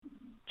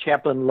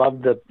Chaplin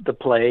loved the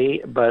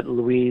play, but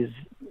Louise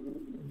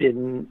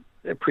didn't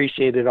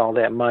appreciate it all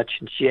that much,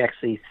 and she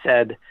actually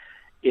said,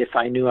 if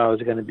I knew I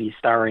was going to be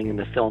starring in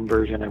the film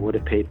version, I would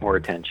have paid more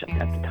attention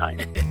at the time.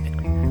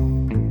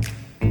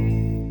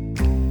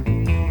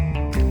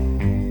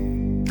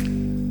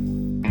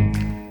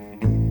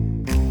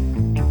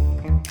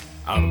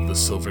 Out of the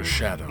silver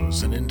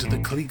shadows and into the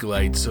Klieg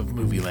lights of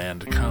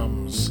Movieland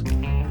comes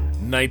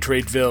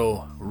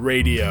Nitrateville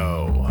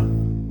Radio.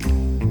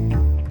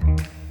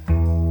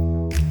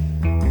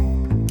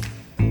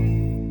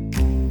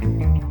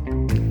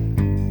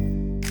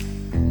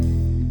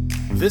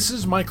 This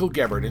is Michael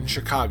Gebert in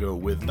Chicago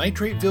with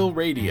Nitrateville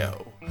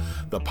Radio,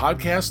 the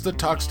podcast that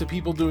talks to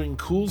people doing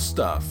cool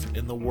stuff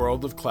in the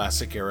world of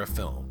classic era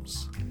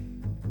films.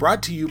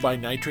 Brought to you by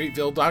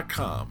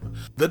Nitrateville.com,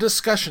 the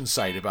discussion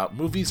site about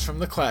movies from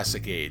the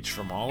classic age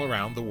from all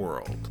around the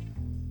world.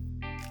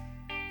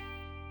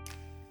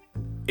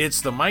 It's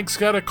the Mike's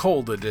Got a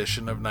Cold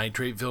edition of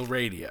Nitrateville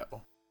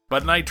Radio,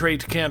 but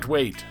Nitrate can't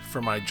wait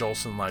for my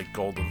Jolson-like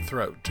golden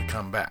throat to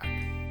come back.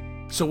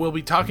 So we'll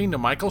be talking to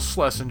Michael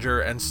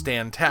Schlesinger and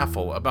Stan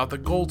Taffel about the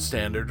gold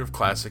standard of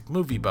classic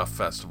movie buff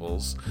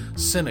festivals,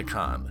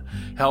 Cinecon,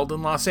 held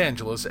in Los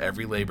Angeles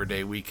every Labor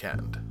Day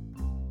weekend.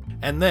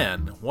 And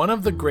then, one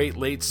of the great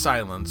late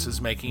silents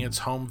is making its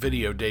home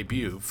video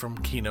debut from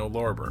Kino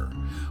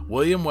Lorber,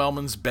 William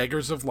Wellman's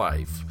Beggars of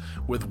Life,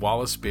 with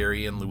Wallace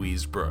Beery and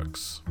Louise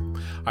Brooks.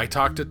 I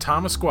talked to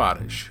Thomas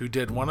Guadish, who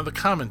did one of the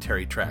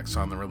commentary tracks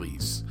on the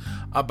release,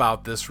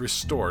 about this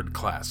restored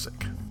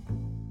classic.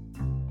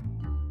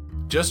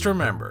 Just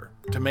remember,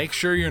 to make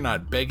sure you're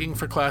not begging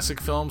for classic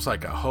films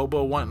like a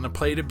hobo wanting a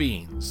plate of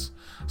beans,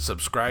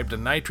 subscribe to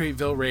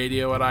Nitrateville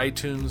Radio at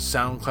iTunes,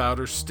 SoundCloud,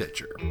 or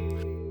Stitcher.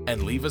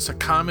 And leave us a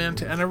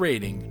comment and a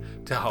rating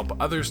to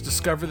help others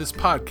discover this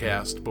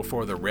podcast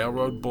before the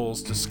railroad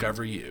bulls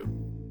discover you.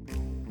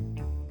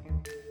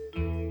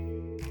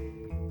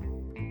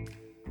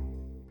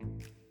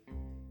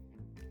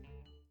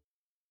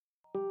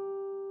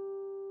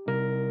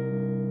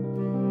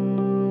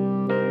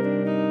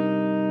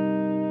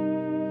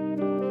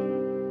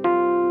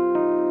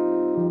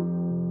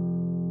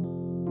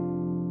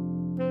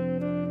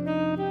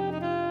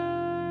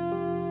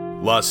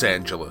 Los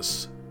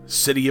Angeles,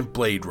 city of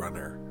Blade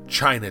Runner,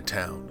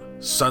 Chinatown,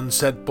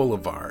 Sunset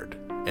Boulevard,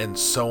 and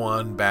so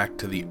on back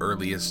to the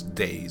earliest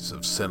days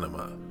of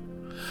cinema.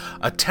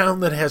 A town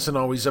that hasn't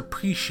always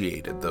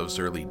appreciated those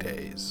early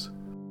days.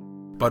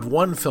 But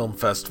one film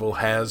festival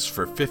has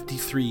for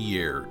 53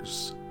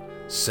 years,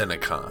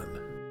 Cinecon.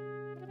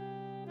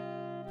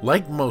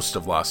 Like most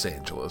of Los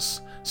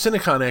Angeles,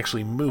 Cinecon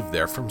actually moved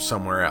there from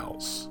somewhere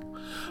else.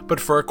 But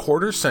for a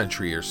quarter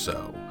century or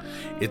so,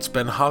 it's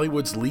been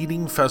Hollywood's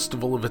leading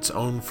festival of its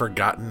own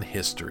forgotten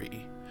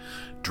history,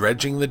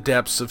 dredging the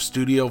depths of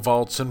studio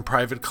vaults and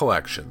private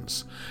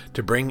collections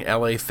to bring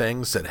LA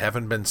things that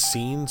haven't been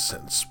seen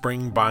since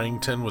Spring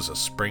Byington was a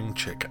spring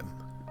chicken.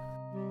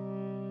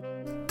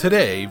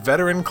 Today,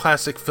 veteran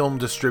classic film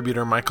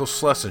distributor Michael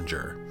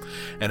Schlesinger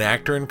and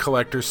actor and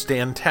collector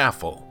Stan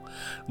Taffel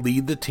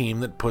lead the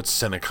team that puts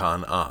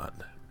Cinecon on.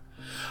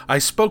 I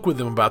spoke with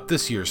him about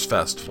this year's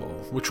festival,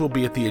 which will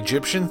be at the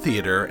Egyptian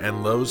Theater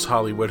and Loews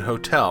Hollywood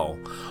Hotel,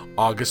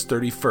 August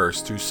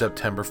 31st through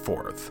September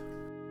 4th.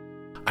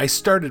 I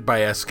started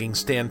by asking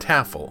Stan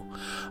Taffel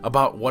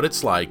about what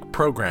it's like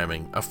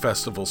programming a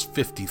festival's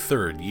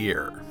 53rd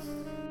year.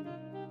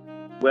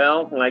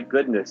 Well, my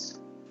goodness.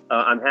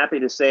 I'm happy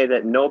to say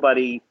that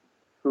nobody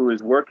who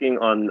is working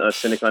on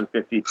Cinecon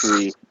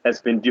 53 has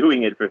been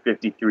doing it for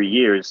 53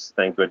 years,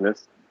 thank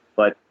goodness.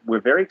 But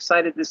we're very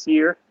excited this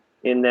year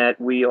in that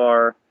we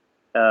are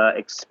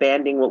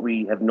expanding what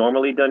we have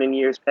normally done in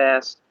years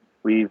past.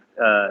 We've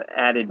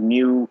added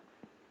new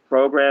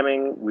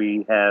programming.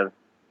 We have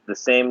the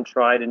same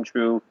tried and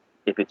true,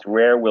 if it's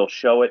rare, we'll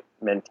show it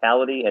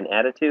mentality and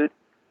attitude.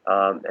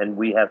 And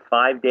we have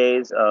 5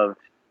 days of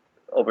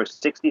over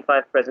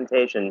 65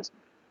 presentations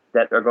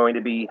that are going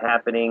to be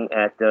happening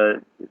at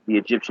the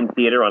Egyptian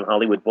Theater on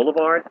Hollywood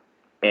Boulevard.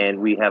 And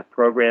we have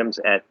programs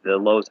at the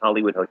Loews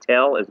Hollywood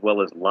Hotel, as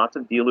well as lots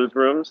of dealers'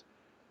 rooms.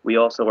 We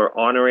also are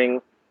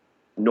honoring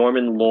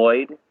Norman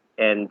Lloyd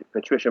and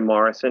Patricia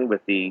Morrison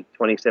with the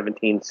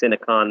 2017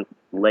 Cinecon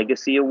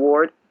Legacy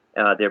Award.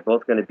 They're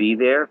both going to be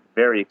there.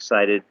 Very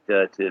excited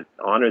to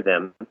honor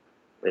them.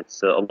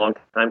 It's a long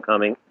time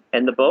coming.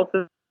 And the both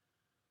of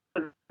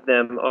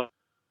them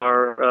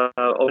are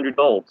 100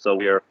 old, so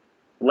we are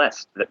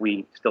blessed that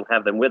we still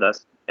have them with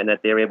us and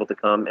that they're able to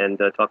come and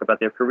talk about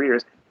their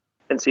careers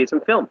and see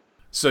some film.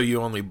 So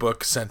you only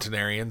book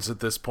centenarians at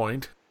this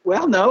point?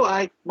 Well, no,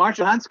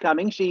 Marsha Hunt's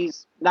coming.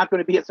 She's not going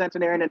to be a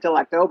centenarian until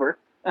October.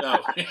 No.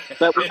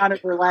 But we honored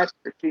her last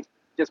year. She's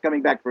just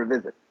coming back for a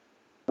visit.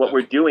 What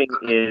we're doing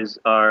is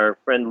our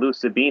friend Lou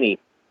Sabini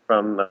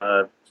from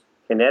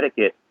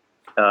Connecticut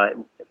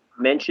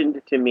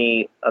mentioned to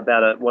me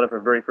about one of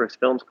her very first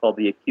films called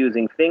The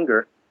Accusing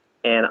Finger,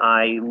 and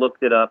I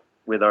looked it up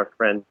with our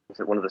friends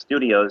at one of the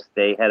studios.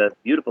 They had a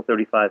beautiful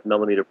 35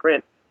 millimeter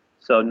print,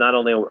 So not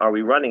only are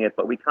we running it,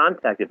 but we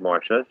contacted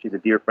Marcia. She's a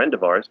dear friend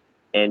of ours,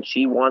 and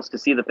she wants to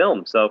see the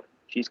film. So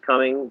she's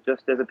coming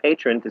just as a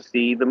patron to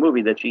see the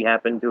movie that she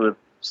happened to have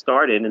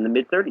starred in the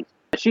mid-'30s.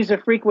 She's a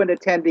frequent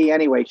attendee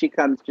anyway. She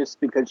comes just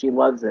because she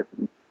loves it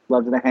and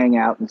loves to hang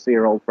out and see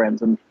her old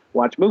friends and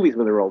watch movies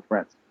with her old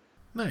friends.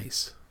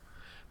 Nice.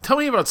 Tell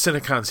me about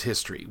Cinecon's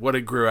history, what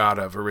it grew out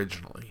of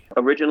originally.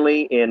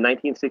 Originally in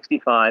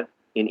 1965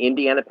 in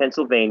Indiana,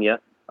 Pennsylvania,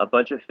 a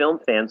bunch of film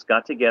fans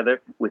got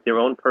together with their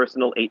own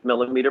personal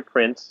 8mm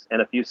prints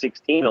and a few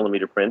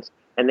 16mm prints,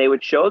 and they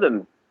would show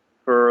them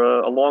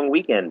for a long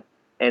weekend.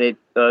 And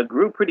it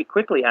grew pretty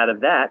quickly out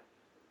of that.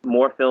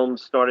 More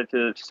films started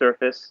to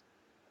surface.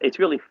 It's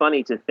really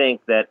funny to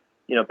think that,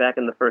 back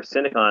in the first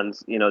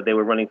Cinecons, they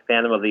were running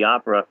Phantom of the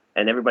Opera,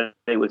 and everybody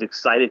was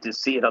excited to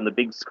see it on the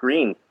big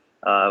screen.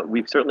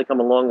 We've certainly come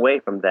a long way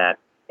from that.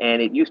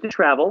 And it used to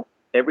travel.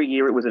 Every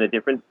year it was in a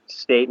different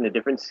state, in a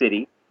different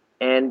city.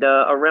 And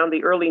around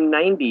the early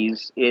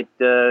 90s, it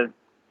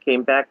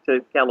came back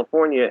to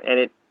California, and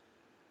it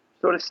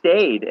sort of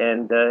stayed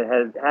and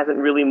hasn't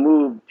really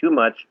moved too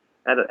much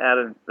out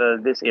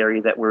of this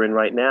area that we're in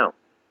right now.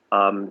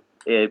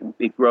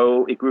 It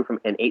grew from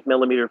an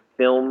 8mm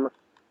film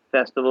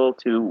festival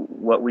to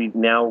what we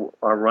now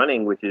are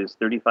running, which is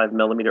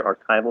 35mm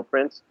archival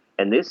prints.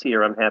 And this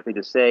year, I'm happy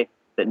to say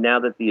that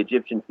now that the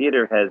Egyptian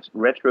Theater has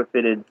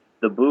retrofitted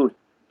the booth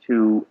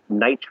to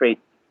nitrate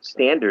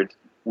standards,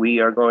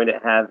 we are going to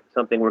have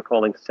something we're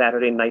calling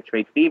Saturday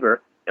Nitrate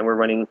Fever, and we're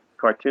running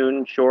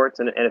cartoon, shorts,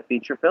 and a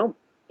feature film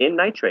in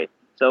nitrate.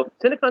 So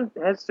Cinecon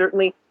has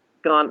certainly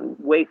gone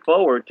way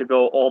forward to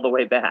go all the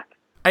way back.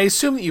 I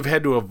assume that you've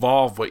had to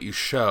evolve what you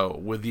show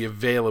with the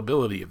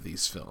availability of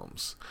these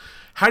films.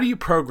 How do you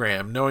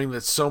program, knowing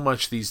that so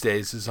much these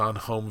days is on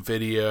home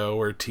video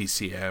or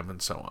TCM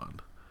and so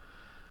on?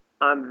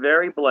 I'm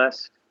very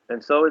blessed,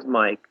 and so is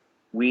Mike.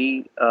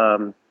 We,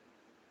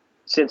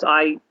 since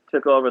I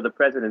took over the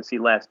presidency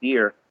last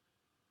year,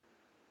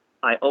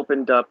 I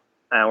opened up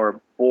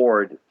our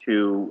board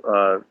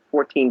to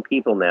 14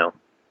 people now,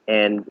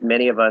 and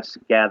many of us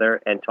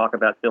gather and talk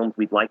about films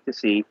we'd like to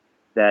see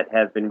that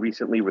have been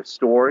recently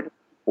restored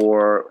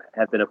or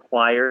have been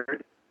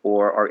acquired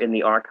or are in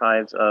the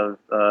archives of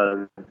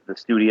the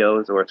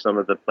studios or some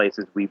of the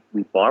places we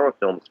borrow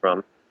films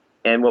from.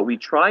 And what we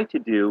try to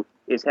do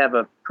is have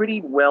a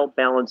pretty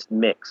well-balanced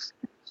mix.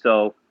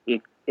 So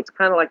it's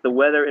kind of like the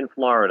weather in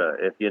Florida.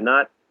 If you're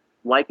not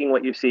liking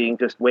what you're seeing,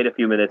 just wait a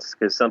few minutes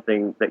because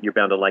something that you're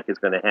bound to like is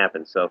going to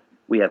happen. So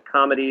we have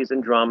comedies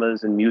and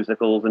dramas and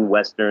musicals and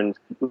westerns.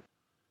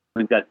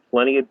 We've got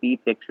plenty of B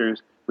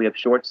pictures. We have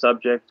short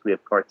subjects. We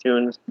have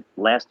cartoons.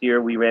 Last year,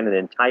 we ran an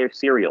entire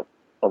serial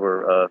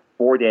over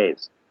 4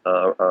 days,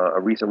 a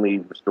recently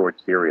restored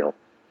serial.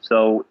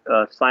 So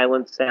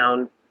silent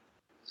sound,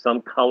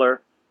 some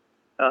color.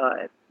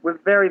 We're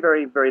very,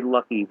 very, very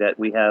lucky that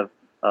we have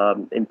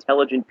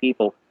intelligent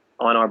people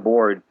on our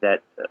board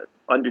that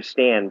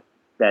understand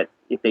that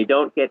if they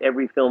don't get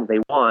every film they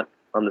want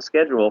on the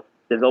schedule,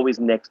 there's always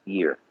next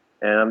year.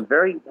 And I'm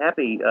very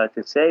happy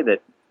to say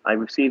that I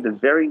received a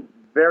very,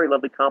 very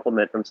lovely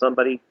compliment from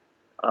somebody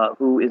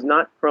who is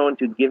not prone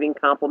to giving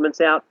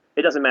compliments out.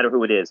 It doesn't matter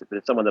who it is, if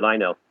it's someone that I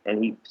know.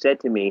 And he said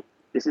to me,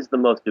 "This is the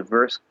most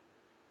diverse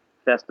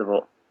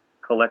festival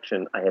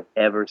collection I have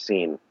ever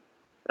seen."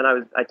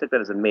 And I took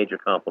that as a major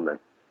compliment.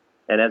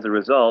 And as a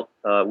result,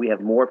 we have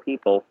more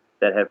people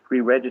that have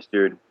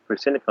pre-registered for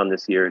Cinecon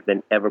this year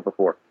than ever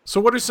before.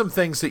 So what are some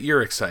things that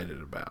you're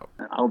excited about?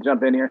 I'll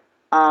jump in here.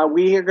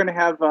 We are going to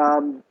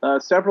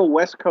have several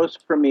West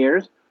Coast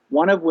premieres,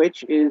 one of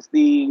which is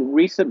the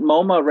recent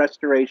MoMA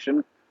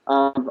restoration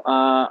of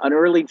an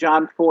early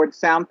John Ford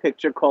sound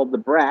picture called The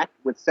Brat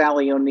with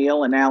Sally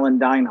O'Neill and Alan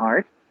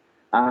Dinehart.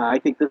 I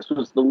think this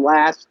was the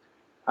last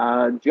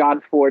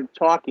John Ford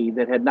talkie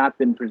that had not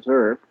been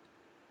preserved.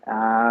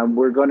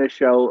 We're going to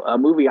show a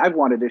movie I've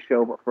wanted to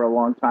show for a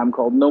long time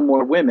called No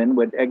More Women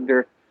with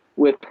Edmund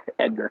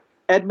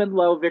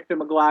Lowe, Victor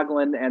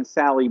McLaglen, and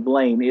Sally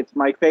Blaine. It's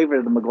my favorite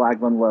of the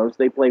McLaglen Lowes.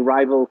 They play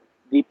rival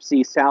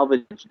deep-sea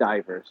salvage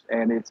divers,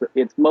 and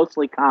it's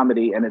mostly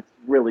comedy, and it's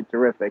really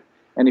terrific.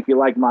 And if you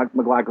like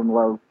McLaglen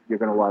Lowe, you're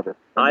going to love it.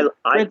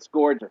 Print's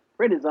gorgeous.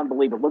 Print is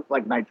unbelievable. It looks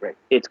like nitrate.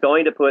 It's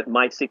going to put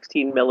my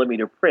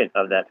 16mm print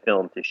of that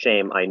film to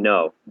shame, I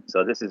know.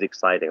 So this is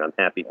exciting. I'm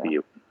happy for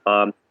you.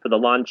 For the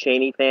Lon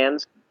Chaney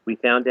fans, we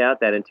found out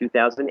that in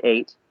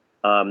 2008,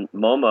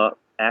 MoMA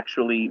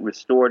actually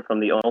restored from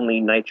the only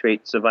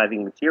nitrate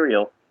surviving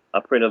material a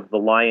print of The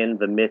Lion,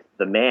 the Myth,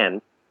 the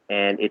Man.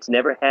 And it's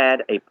never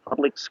had a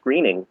public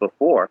screening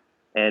before.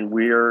 And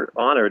we're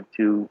honored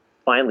to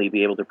finally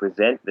be able to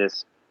present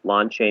this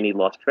Lon Chaney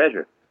Lost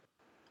Treasure.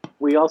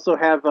 We also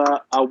have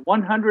a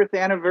 100th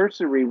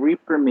anniversary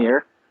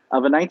re-premiere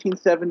of a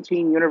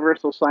 1917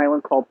 Universal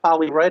silent called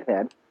Polly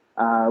Redhead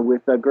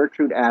with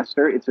Gertrude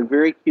Astor. It's a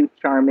very cute,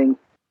 charming,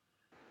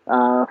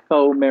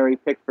 faux Mary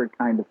Pickford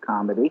kind of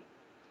comedy.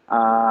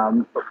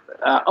 And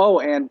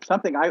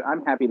something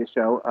I'm happy to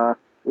show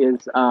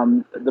is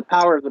The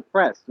Power of the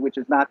Press, which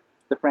is not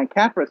the Frank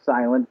Capra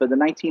silent, but the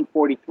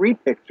 1943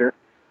 picture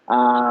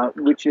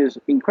which is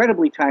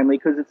incredibly timely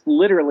because it's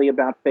literally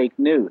about fake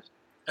news.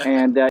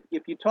 And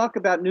if you talk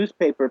about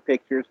newspaper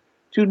pictures,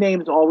 two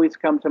names always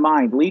come to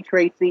mind, Lee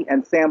Tracy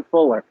and Sam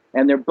Fuller,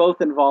 and they're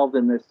both involved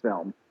in this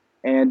film.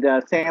 And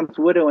Sam's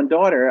widow and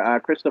daughter,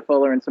 Krista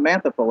Fuller and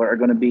Samantha Fuller, are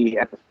going to be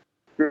at the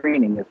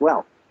screening as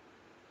well.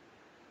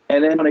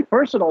 And then on a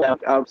personal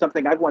note,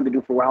 something I've wanted to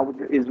do for a while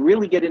is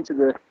really get into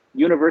the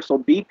Universal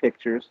B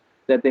pictures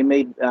that they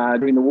made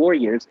during the war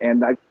years.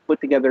 And I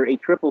put together a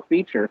triple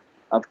feature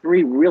of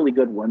three really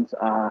good ones.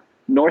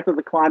 North of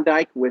the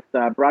Klondike with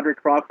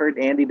Broderick Crawford,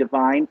 Andy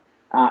Devine,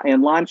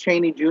 and Lon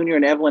Chaney Jr.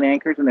 and Evelyn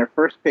Ankers in their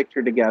first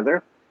picture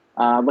together.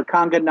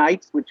 Lakanga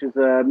Nights, which is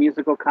a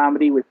musical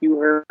comedy with Hugh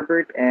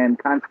Herbert and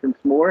Constance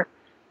Moore,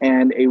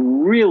 and a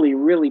really,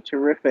 really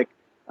terrific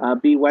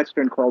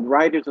B-Western called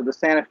Riders of the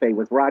Santa Fe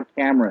with Rod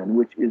Cameron,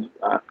 which is,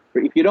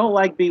 if you don't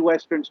like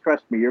B-Westerns,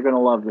 trust me, you're going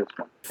to love this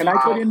one. Can I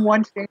put in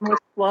one shameless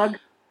plug?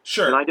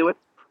 Sure. Can I do it?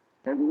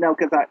 No,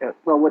 because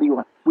well, what do you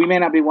want? We may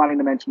not be wanting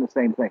to mention the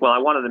same thing. Well, I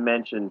wanted to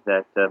mention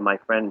that my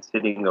friend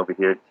sitting over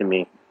here to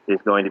me is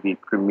going to be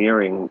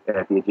premiering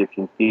at the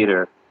Egyptian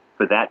Theater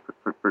for that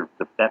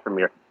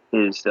premiere.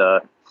 His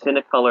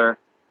Cinecolor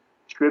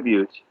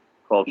tribute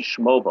called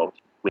Schmoboat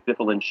with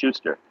Biffle and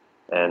Schuster,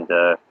 and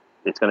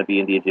it's going to be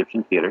in the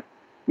Egyptian Theater.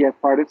 Yes,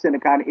 part of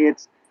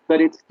Cinecon.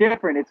 But it's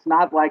different. It's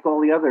not like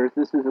all the others.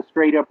 This is a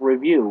straight-up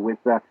review with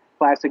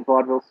classic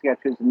vaudeville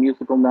sketches and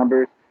musical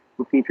numbers.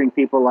 We're featuring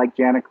people like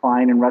Janet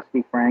Klein and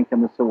Rusty Frank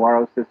and the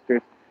Saguaro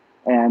sisters,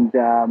 and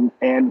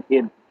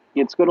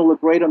it's going to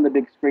look great on the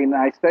big screen.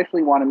 And I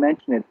especially want to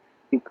mention it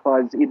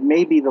because it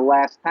may be the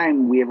last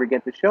time we ever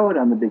get to show it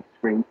on the big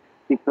screen.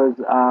 Because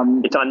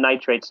it's on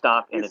nitrate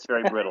stock and it's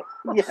very brittle.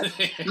 Yes,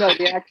 no,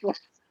 the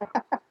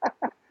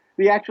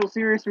actual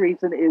serious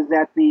reason is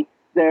that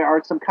there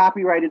are some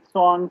copyrighted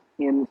songs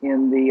in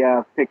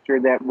the picture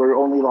that were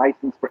only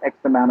licensed for X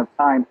amount of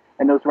time,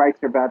 and those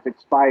rights are about to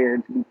expire.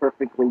 And to be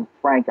perfectly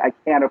frank, I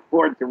can't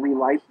afford to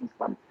relicense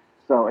them.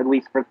 So at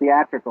least for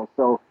theatrical.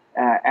 So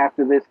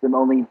after this, the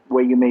only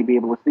way you may be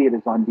able to see it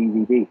is on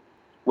DVD.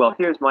 Well,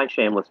 here's my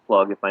shameless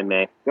plug, if I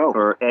may. Go.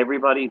 For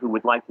everybody who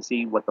would like to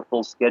see what the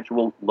full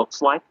schedule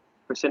looks like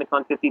for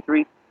Cinecon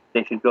 53,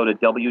 they should go to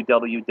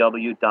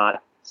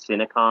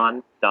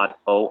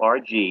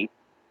www.cinecon.org.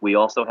 We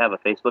also have a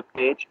Facebook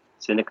page,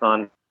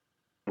 Cinecon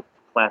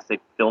Classic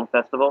Film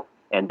Festival,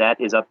 and that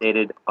is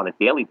updated on a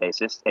daily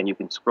basis, and you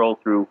can scroll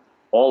through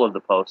all of the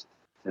posts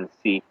and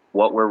see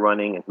what we're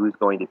running and who's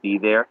going to be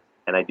there.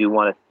 And I do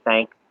want to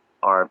thank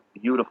our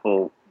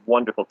beautiful,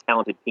 wonderful,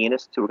 talented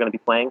pianists who are going to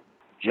be playing.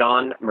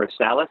 John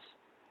Mersalis,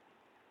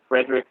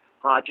 Frederick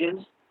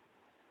Hodges,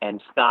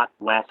 and Scott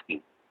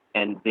Lasky.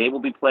 And they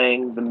will be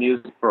playing the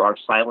music for our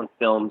silent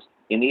films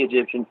in the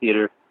Egyptian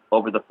Theater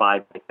over the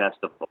 5-day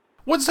festival.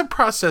 What's the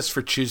process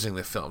for choosing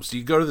the films? Do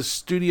you go to the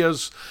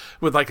studios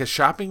with like a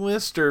shopping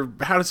list, or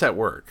how does that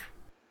work?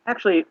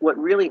 Actually, what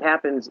really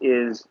happens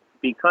is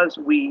because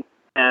we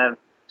have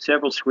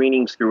several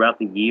screenings throughout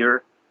the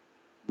year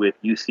with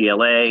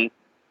UCLA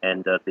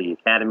and the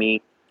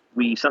Academy,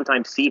 we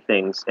sometimes see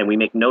things and we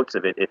make notes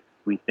of it if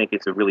we think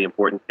it's a really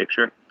important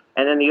picture.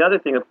 And then the other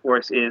thing, of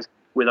course, is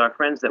with our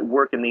friends that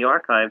work in the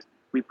archives,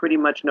 we pretty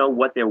much know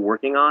what they're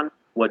working on,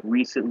 what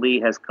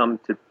recently has come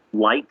to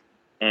light,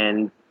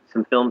 and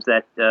some films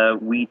that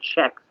we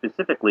check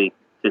specifically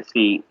to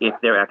see if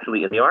they're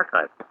actually in the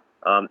archive.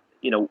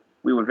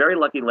 We were very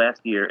lucky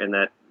last year in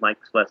that Mike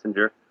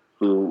Schlesinger,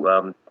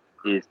 who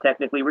is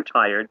technically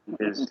retired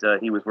because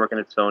he was working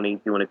at Sony,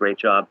 doing a great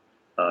job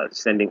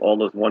sending all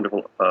those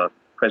wonderful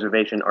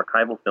preservation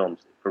archival films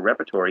for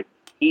repertory,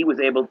 he was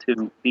able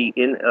to be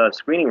in a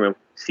screening room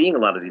seeing a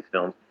lot of these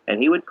films,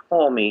 and he would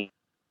call me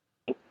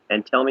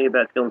and tell me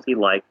about films he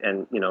liked.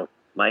 And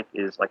Mike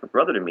is like a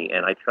brother to me,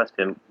 and I trust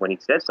him when he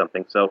says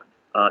something. So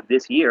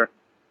this year,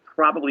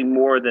 probably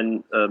more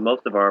than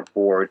most of our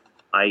board,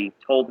 I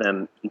told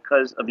them,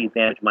 because of the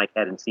advantage Mike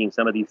had in seeing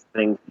some of these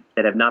things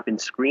that have not been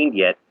screened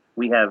yet,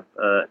 we have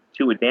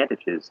two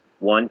advantages.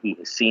 One, he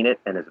has seen it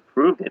and has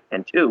approved it,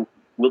 and two,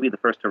 we'll be the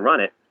first to run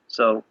it.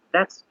 So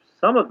that's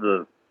some of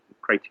the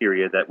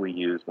criteria that we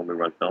use when we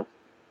run films.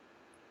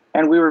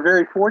 And we were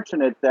very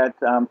fortunate that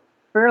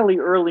fairly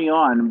early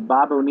on,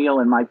 Bob O'Neill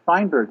and Mike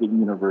Feinberg at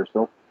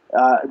Universal,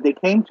 they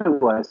came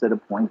to us at a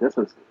point, this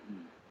was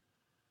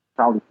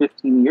probably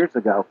 15 years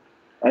ago,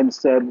 and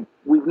said,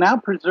 we've now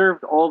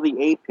preserved all the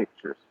A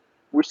pictures.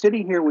 We're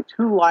sitting here with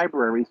two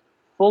libraries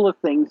full of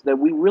things that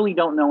we really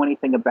don't know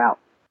anything about.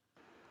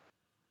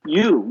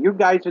 You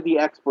guys are the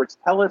experts.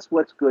 Tell us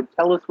what's good.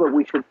 Tell us what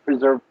we should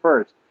preserve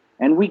first.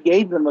 And we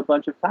gave them a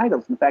bunch of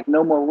titles. In fact,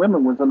 No More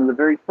Women was one of the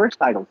very first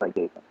titles I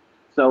gave them.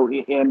 So,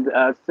 and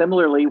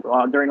similarly,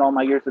 during all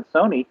my years at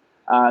Sony,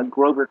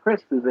 Grover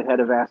Christ, who's the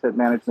head of asset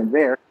management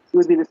there, it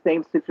would be the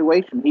same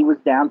situation. He was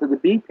down to the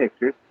B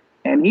pictures,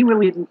 and he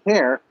really didn't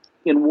care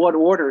in what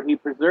order he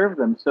preserved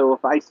them. So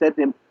if I said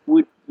to him,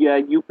 would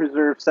you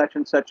preserve such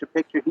and such a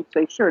picture, he'd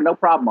say, sure, no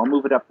problem. I'll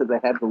move it up to the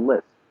head of the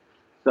list.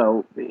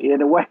 So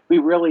in a way, we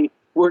really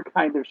were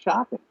kind of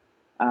shopping.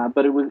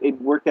 But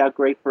it worked out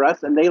great for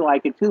us, and they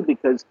like it too,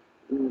 because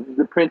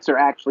the prints are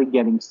actually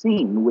getting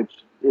seen, which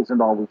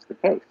isn't always the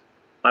case.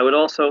 I would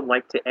also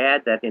like to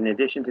add that in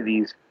addition to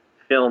these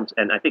films,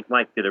 and I think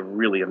Mike did a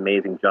really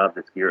amazing job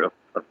this year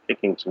of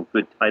picking some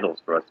good titles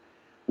for us,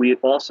 we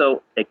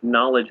also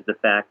acknowledge the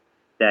fact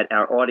that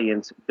our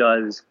audience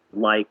does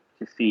like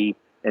to see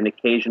an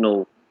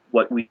occasional,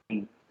 what we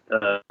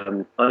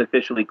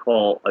unofficially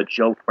call a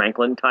Joe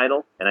Franklin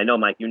title. And I know,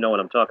 Mike, you know what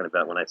I'm talking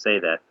about when I say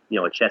that,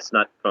 a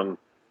chestnut from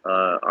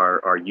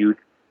our youth.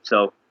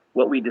 So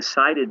what we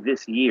decided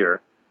this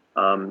year,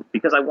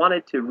 because I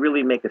wanted to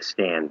really make a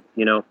stand,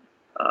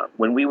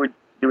 when we were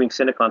doing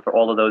Cinecon for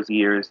all of those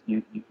years,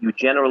 you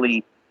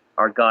generally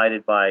are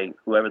guided by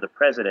whoever the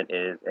president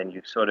is, and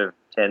you sort of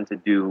tend to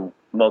do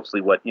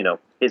mostly what,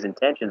 his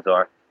intentions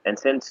are. And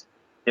since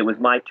it was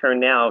my turn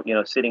now,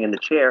 sitting in the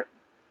chair,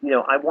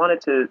 I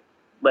wanted to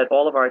let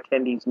all of our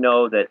attendees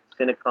know that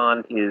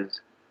Cinecon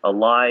is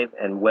alive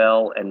and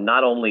well, and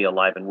not only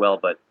alive and well,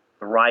 but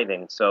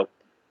thriving. So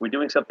we're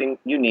doing something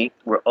unique.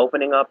 We're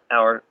opening up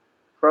our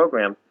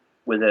program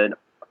with an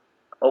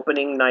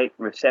opening night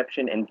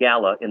reception and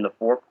gala in the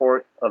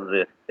forecourt of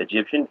the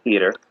Egyptian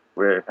Theater.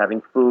 We're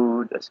having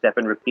food, a step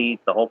and repeat,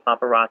 the whole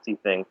paparazzi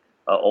thing,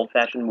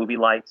 old-fashioned movie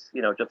lights,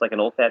 just like an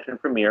old-fashioned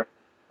premiere.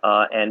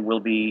 And we'll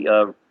be,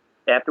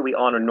 after we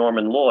honor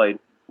Norman Lloyd,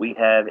 we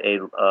have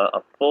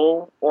a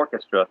full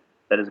orchestra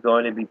that is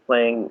going to be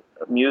playing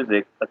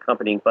music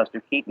accompanying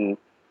Buster Keaton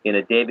in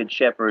a David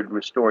Shepard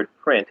restored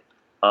print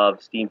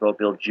of Steamboat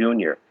Bill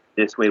Jr.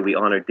 This way we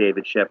honor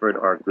David Shepard,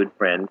 our good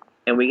friend,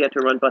 and we get to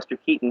run Buster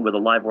Keaton with a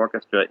live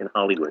orchestra in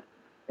Hollywood.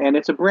 And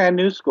it's a brand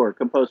new score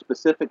composed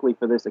specifically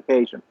for this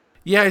occasion.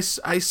 Yeah,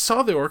 I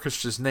saw the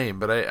orchestra's name,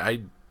 but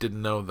I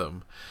didn't know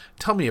them.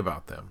 Tell me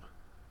about them.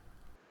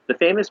 The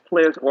Famous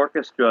Players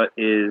Orchestra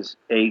is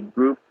a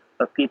group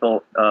of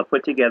people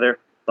put together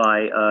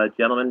by a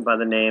gentleman by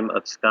the name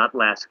of Scott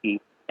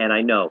Lasky. And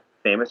I know,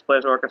 Famous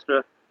Players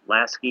Orchestra,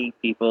 Lasky,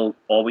 people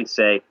always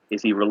say,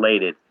 is he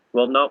related?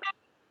 Well, no,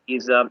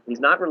 he's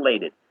not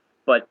related.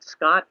 But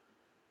Scott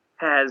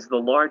has the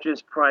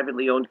largest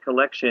privately owned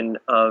collection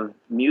of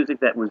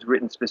music that was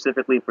written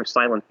specifically for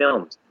silent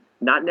films.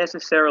 Not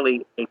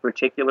necessarily a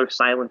particular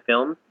silent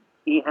film.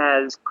 He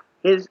has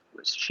his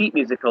sheet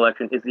music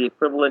collection is the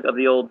equivalent of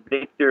the old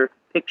Victor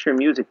picture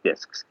music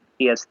discs.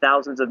 He has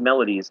thousands of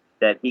melodies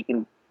that he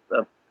can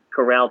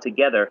corral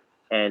together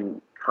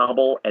and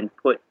cobble and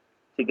put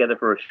together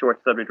for a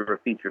short subject or a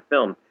feature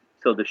film.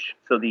 So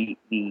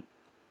the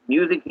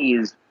music he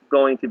is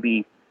going to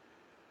be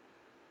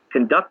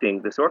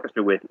conducting this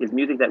orchestra with is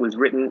music that was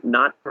written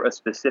not for a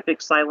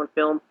specific silent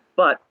film,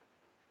 but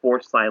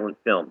for silent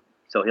film.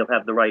 So he'll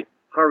have the right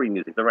hurry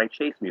music, the right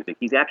chase music.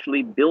 He's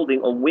actually building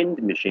a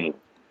wind machine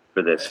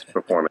for this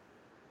performance.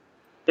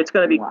 It's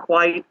going to be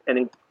quite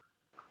an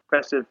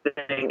impressive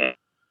thing.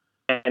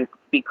 And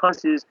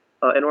because it's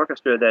an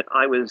orchestra that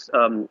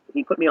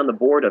he put me on the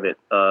board of it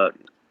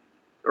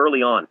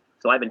early on.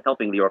 So I've been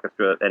helping the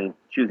orchestra and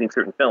choosing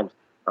certain films.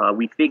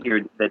 We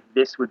figured that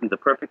this would be the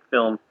perfect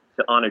film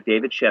to honor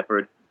David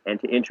Shepard and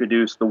to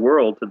introduce the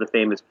world to the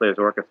Famous Players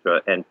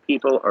Orchestra, and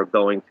people are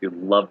going to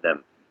love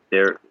them.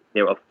 They're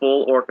a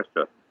full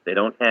orchestra. They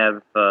don't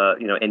have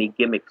any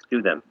gimmicks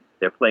to them.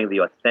 They're playing the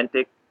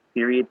authentic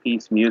period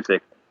piece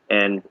music,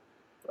 and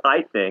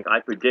I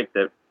predict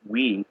that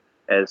we,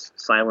 as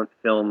silent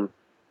film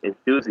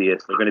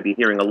enthusiasts, are going to be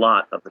hearing a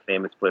lot of the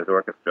Famous Players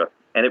Orchestra,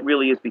 and it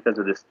really is because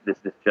of this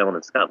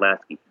gentleman, Scott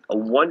Lasky, a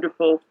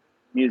wonderful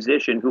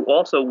musician who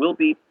also will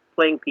be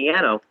playing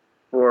piano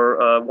for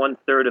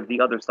 1/3 of the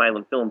other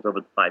silent films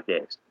over the 5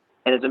 days.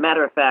 And as a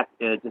matter of fact,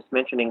 just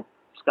mentioning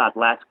Scott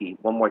Lasky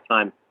one more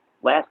time,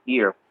 last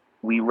year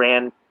we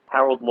ran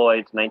Harold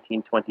Lloyd's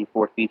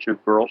 1924 feature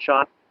Girl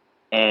Shot,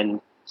 and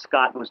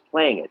Scott was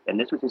playing it. And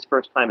this was his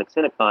first time at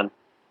Cinecon,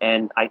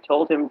 and I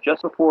told him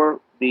just before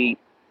the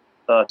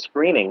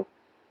screening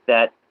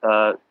that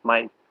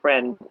my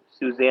friend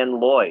Suzanne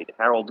Lloyd,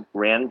 Harold's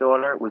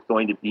granddaughter, was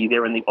going to be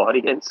there in the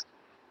audience,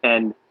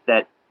 and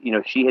that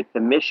she had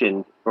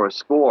commissioned for a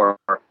score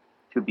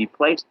to be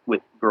placed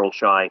with Girl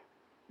Shy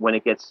when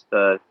it gets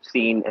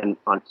seen and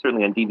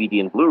certainly on DVD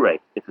and Blu-ray.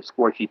 It's a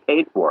score she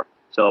paid for.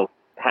 So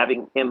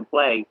having him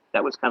play,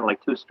 that was kind of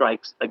like 2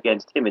 strikes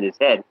against him in his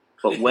head.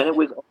 But when it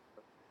was,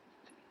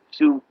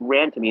 Sue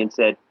ran to me and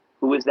said,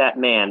 "Who is that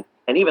man?"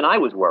 And even I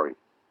was worried.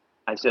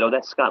 I said, "Oh,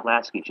 that's Scott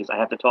Lasky." She said, "I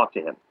have to talk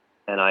to him."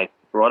 And I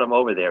brought him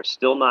over there,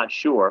 still not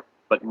sure,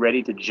 but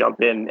ready to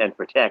jump in and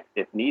protect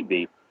if need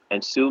be.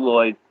 And Sue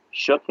Lloyd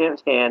shook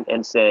his hand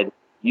and said,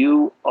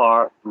 "You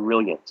are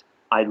brilliant.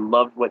 I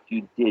loved what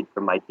you did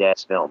for my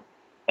dad's film."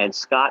 And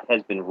Scott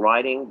has been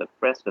riding the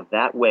crest of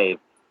that wave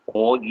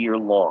all year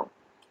long.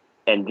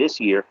 And this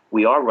year,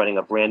 we are running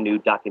a brand new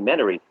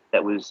documentary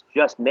that was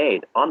just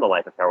made on the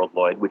life of Harold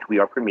Lloyd, which we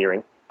are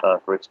premiering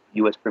for its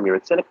U.S. premiere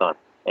at Cinecon.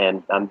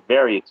 And I'm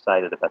very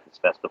excited about this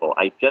festival.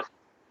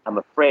 I'm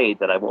afraid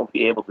that I won't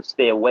be able to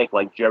stay awake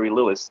like Jerry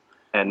Lewis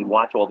and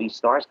watch all these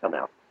stars come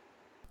out.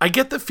 I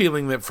get the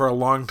feeling that for a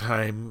long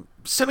time,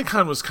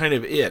 Cinecon was kind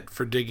of it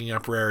for digging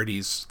up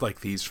rarities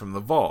like these from the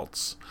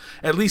vaults,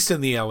 at least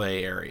in the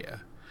LA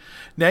area.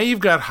 Now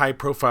you've got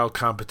high-profile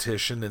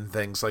competition in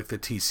things like the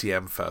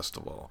TCM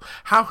Festival.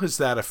 How has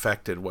that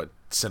affected what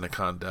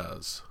Cinecon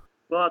does?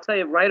 Well, I'll tell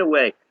you right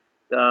away,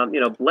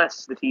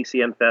 bless the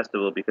TCM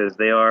Festival, because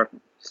they are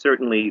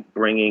certainly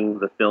bringing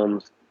the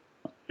films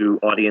to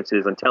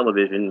audiences on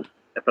television.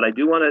 But I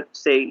do want to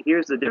say,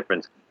 here's the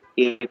difference.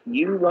 If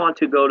you want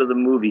to go to the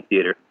movie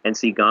theater and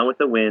see Gone with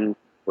the Wind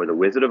or The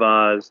Wizard of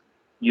Oz,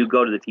 you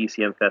go to the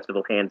TCM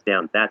Festival, hands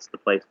down. That's the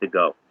place to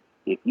go.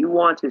 If you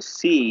want to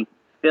see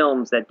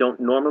films that don't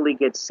normally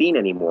get seen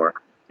anymore,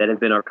 that have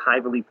been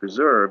archivally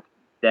preserved,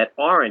 that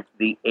aren't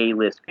the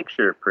A-list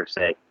picture per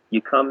se,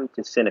 you come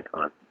to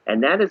Cinecon.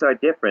 And that is our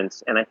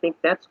difference. And I think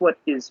that's what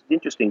is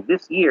interesting.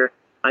 This year,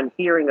 I'm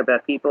hearing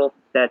about people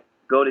that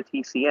go to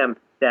TCM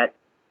that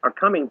are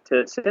coming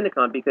to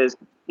Cinecon because,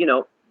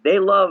 they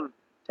love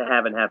To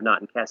Have and Have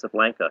Not in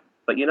Casablanca.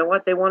 But you know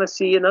what? They want to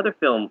see another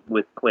film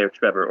with Claire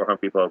Trevor or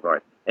Humphrey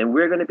Bogart. And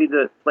we're going to be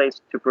the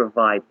place to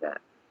provide that.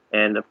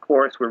 And of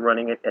course, we're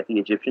running it at the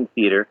Egyptian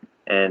Theater,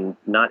 and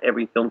not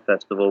every film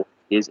festival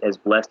is as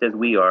blessed as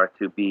we are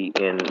to be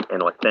in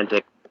an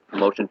authentic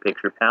motion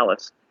picture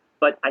palace.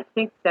 But I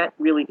think that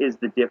really is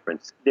the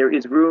difference. There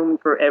is room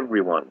for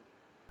everyone.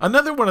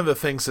 Another one of the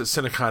things that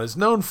Cinecon is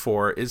known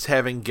for is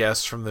having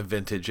guests from the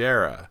vintage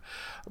era.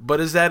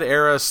 But as that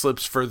era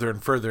slips further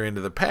and further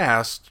into the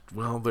past,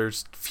 well,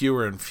 there's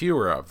fewer and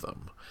fewer of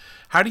them.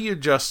 How are you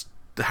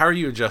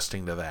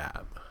adjusting to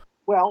that?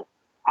 Well,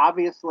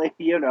 obviously,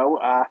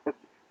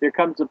 there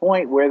comes a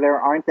point where there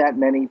aren't that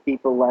many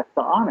people left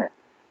to honor.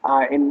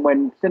 And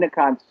when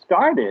Cinecon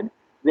started,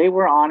 they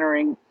were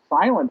honoring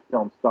silent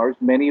film stars,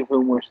 many of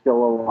whom were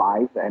still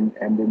alive and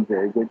in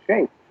very good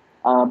shape.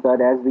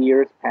 But as the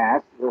years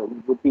pass,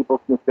 the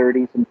people from the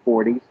 30s and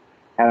 40s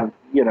have,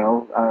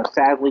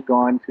 sadly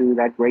gone to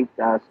that great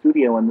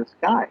studio in the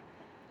sky.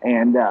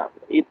 And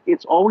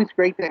it's always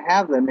great to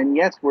have them. And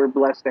yes, we're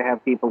blessed to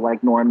have people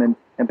like Norman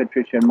and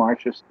Patricia and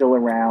Marcia still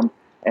around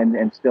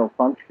and still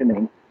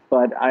functioning.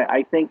 But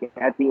I think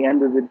at the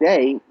end of the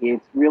day,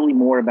 it's really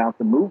more about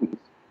the movies.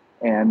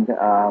 And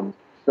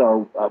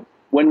so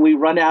when we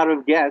run out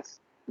of guests,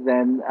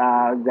 then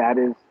that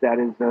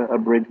is a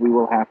bridge we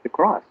will have to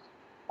cross.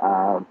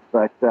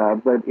 But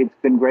it's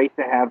been great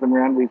to have them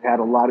around. We've had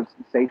a lot of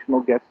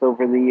sensational guests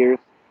over the years,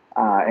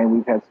 and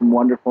we've had some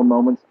wonderful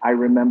moments. I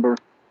remember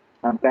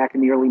back in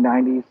the early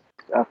 90s,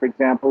 for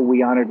example,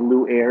 we honored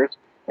Lou Ayres,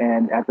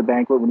 and at the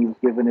banquet when he was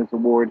given his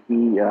award,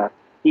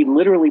 he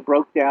literally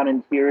broke down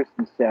in tears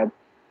and said,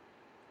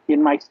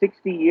 "In my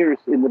 60 years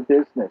in the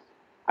business,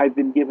 I've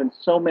been given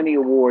so many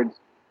awards,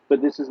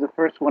 but this is the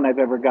first one I've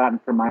ever gotten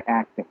for my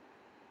acting."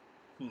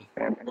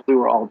 And we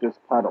were all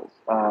just puddles.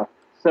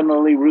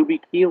 Similarly,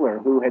 Ruby Keeler,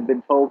 who had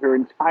been told her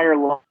entire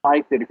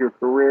life that her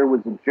career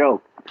was a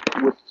joke,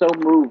 was so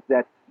moved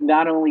that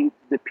not only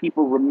did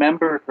people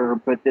remember her,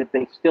 but that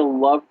they still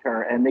loved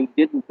her and they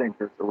didn't think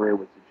her career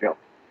was a joke.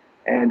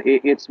 And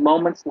it's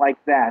moments like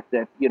that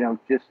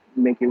just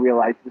make you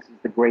realize this is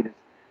the greatest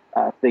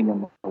thing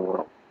in the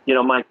world.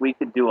 Mike, we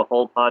could do a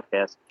whole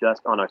podcast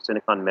just on our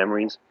Cinecon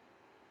memories.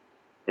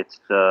 It's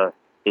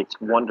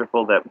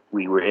wonderful that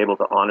we were able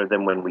to honor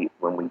them when we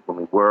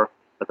were,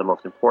 but the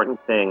most important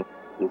thing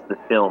is the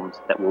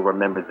films that will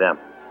remember them.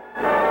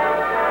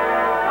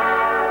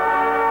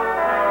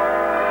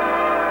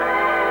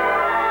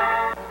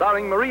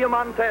 Starring Maria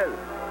Montez,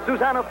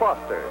 Susanna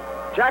Foster,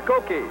 Jack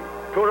Oakey,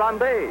 Turan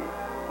Day,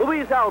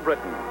 Louise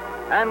Albritton,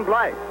 Anne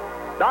Blythe,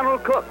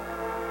 Donald Cook,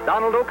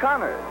 Donald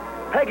O'Connor,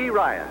 Peggy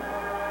Ryan,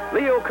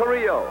 Leo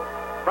Carrillo,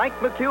 Frank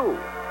McHugh,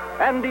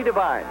 Andy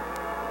Devine,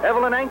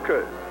 Evelyn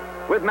Ankers,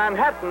 with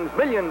Manhattan's $1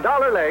 million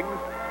legs,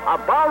 a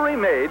Bowery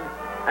maid,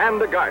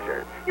 and a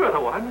garter. You're the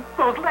one.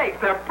 Those legs,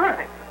 they're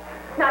perfect.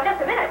 Now,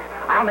 just a minute.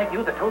 I'll make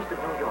you the toast of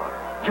New York.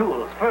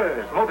 Jewels,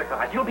 furs, motor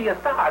cars. You'll be a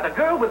star, the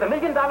girl with the $1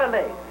 million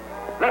legs.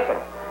 Listen,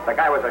 the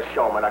guy was a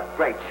showman, a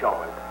great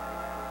showman.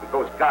 He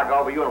goes gaga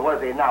over you, and what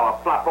is he now?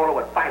 A flop bowler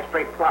with 5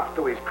 straight flops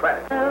to his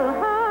credit.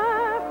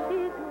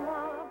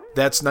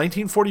 That's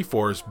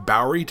 1944's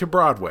Bowery to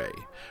Broadway,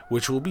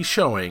 which will be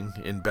showing,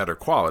 in better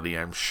quality,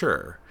 I'm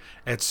sure,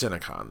 at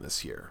Cinecon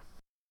this year.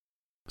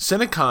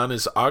 Cinecon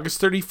is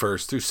August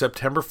 31st through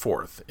September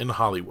 4th in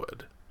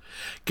Hollywood.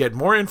 Get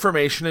more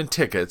information and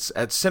tickets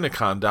at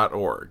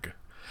cinecon.org.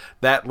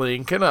 That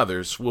link and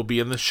others will be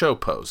in the show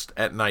post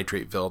at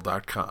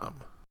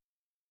nitrateville.com.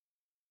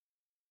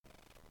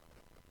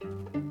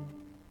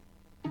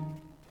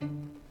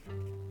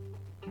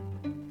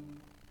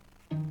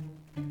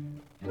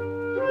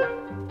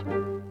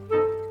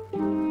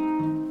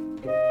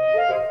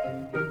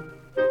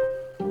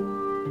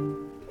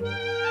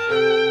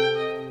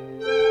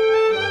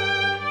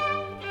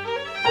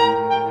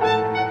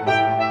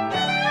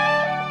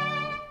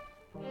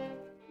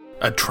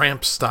 A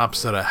tramp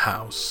stops at a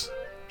house.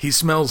 He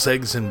smells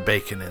eggs and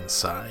bacon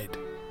inside.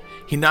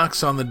 He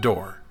knocks on the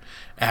door,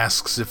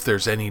 asks if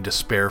there's any to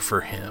spare for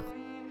him.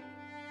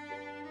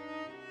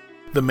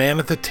 The man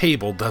at the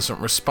table doesn't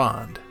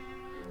respond.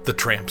 The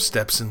tramp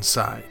steps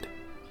inside.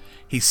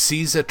 He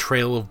sees a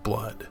trail of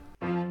blood.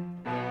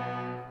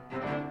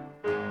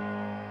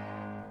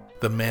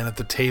 The man at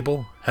the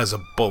table has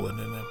a bullet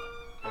in him.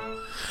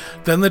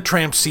 Then the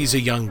tramp sees a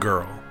young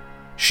girl.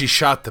 She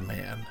shot the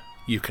man.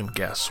 You can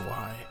guess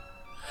why.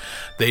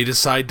 They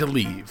decide to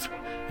leave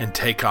and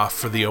take off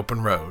for the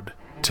open road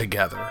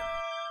together.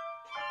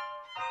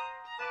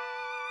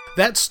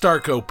 That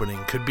stark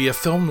opening could be a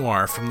film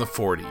noir from the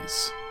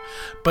 40s.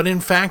 But in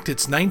fact,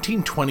 it's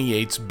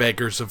 1928's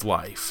Beggars of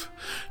Life,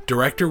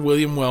 director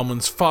William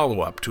Wellman's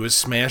follow-up to his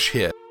smash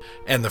hit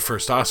and the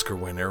first Oscar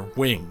winner,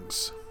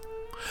 Wings.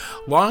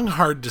 Long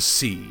hard to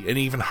see and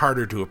even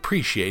harder to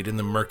appreciate in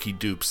the murky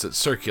dupes that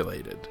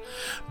circulated,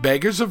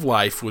 Beggars of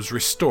Life was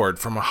restored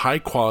from a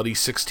high-quality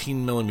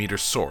 16mm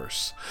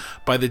source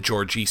by the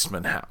George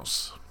Eastman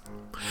House.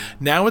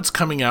 Now it's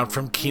coming out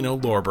from Kino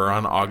Lorber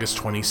on August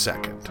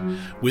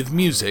 22nd, with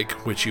music,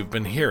 which you've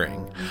been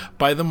hearing,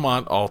 by the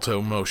Mont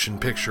Alto Motion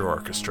Picture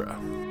Orchestra.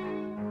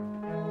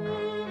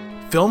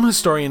 Film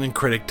historian and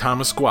critic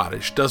Thomas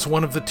Guadish does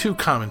one of the two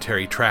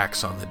commentary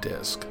tracks on the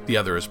disc. The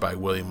other is by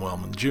William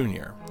Wellman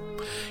Jr.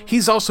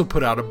 He's also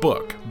put out a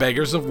book,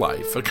 Beggars of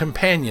Life, a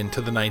companion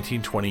to the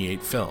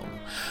 1928 film,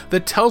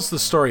 that tells the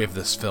story of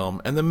this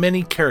film and the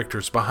many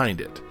characters behind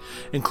it,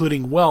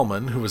 including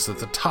Wellman, who was at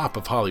the top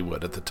of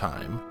Hollywood at the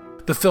time,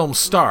 the film's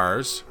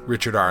stars,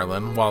 Richard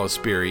Arlen, Wallace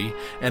Beery,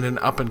 and an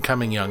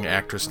up-and-coming young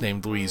actress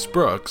named Louise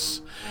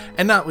Brooks,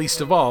 and not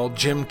least of all,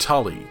 Jim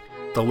Tully,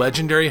 the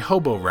legendary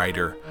hobo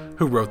writer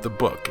who wrote the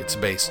book it's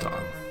based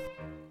on.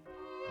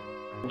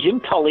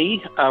 Jim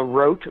Tully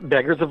wrote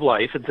Beggars of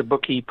Life. It's a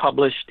book he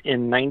published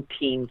in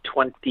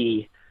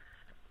 1924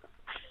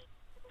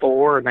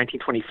 or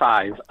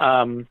 1925.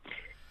 And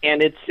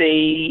it's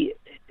a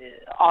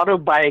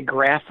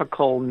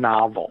autobiographical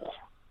novel.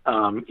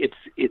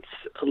 It's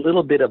a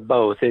little bit of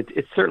both.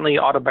 It's certainly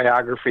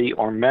autobiography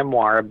or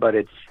memoir, but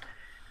it's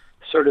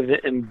sort of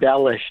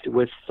embellished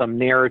with some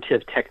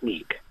narrative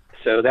technique.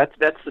 So that's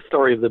the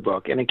story of the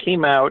book. And it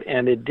came out,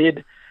 and it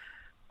did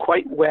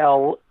quite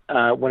well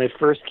when it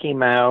first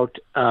came out.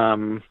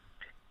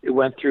 It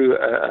went through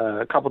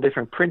a couple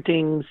different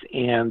printings,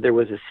 and there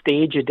was a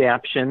stage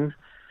adaptation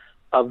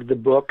of the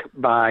book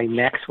by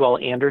Maxwell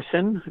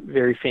Anderson,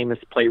 very famous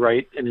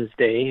playwright in his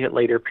day,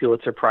 later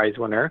Pulitzer Prize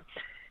winner.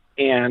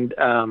 And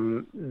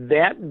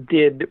that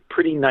did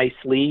pretty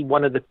nicely.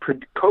 One of the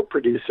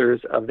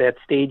co-producers of that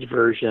stage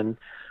version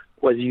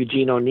was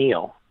Eugene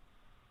O'Neill,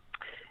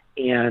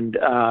 and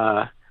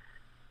a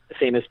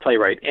famous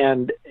playwright.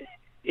 And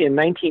in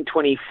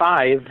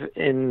 1925,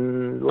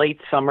 in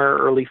late summer,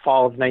 early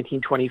fall of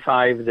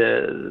 1925,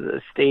 the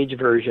stage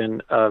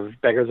version of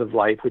Beggars of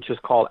Life, which is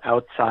called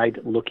Outside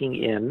Looking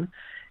In,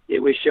 it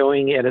was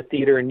showing at a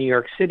theater in New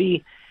York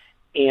City,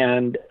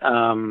 and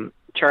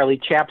Charlie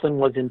Chaplin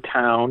was in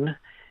town,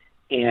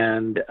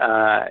 and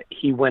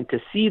he went to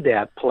see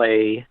that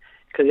play,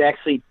 because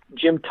actually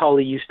Jim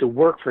Tully used to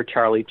work for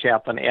Charlie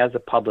Chaplin as a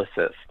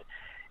publicist,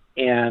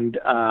 and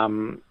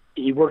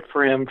he worked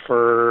for him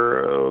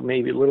for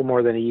maybe a little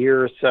more than a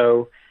year or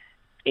so,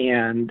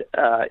 and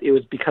it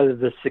was because of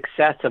the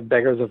success of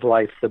Beggars of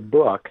Life, the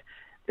book,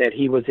 that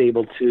he was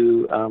able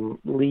to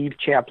leave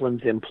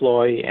Chaplin's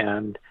employ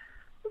and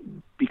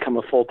become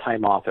a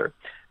full-time author.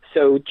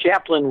 So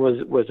Chaplin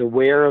was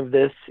aware of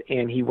this,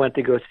 and he went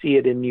to go see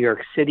it in New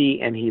York City,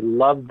 and he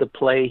loved the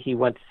play. He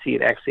went to see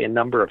it actually a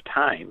number of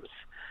times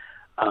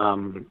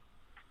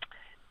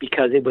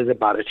because it was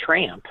about a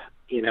tramp,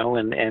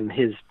 and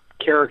his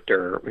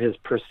character, his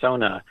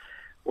persona,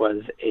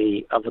 was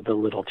of the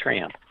little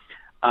tramp.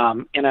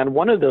 And on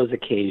one of those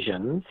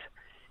occasions,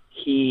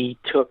 he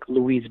took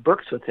Louise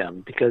Brooks with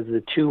him because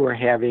the two were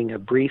having a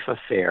brief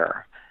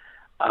affair.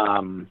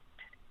 And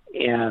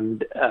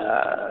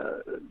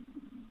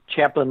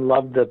Chaplin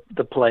loved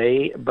the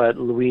play, but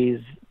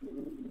Louise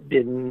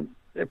didn't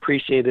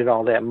appreciate it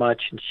all that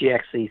much, and she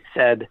actually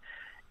said,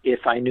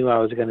 if I knew I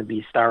was going to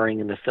be starring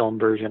in the film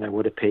version, I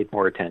would have paid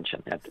more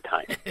attention at the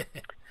time.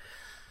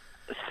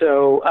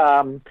 So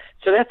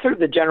that's sort of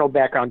the general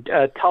background.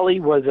 Tully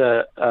was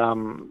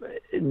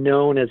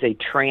known as a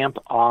tramp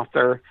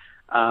author.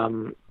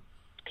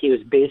 He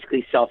was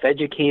basically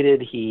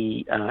self-educated.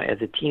 He,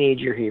 as a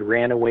teenager, he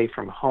ran away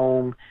from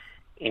home,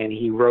 and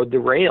he rode the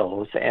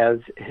rails as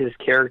his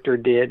character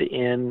did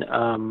in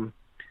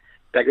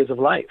Beggars of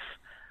Life.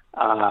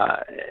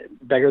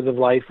 Beggars of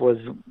Life was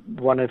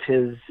one of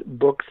his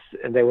books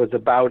that was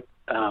about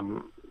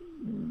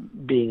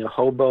being a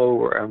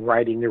hobo and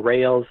riding the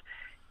rails.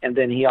 And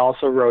then he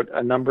also wrote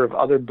a number of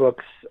other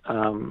books,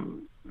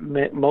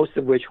 most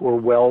of which were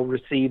well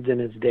received in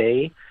his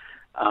day,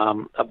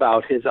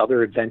 about his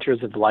other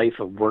adventures of life,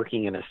 of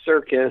working in a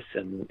circus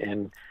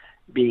and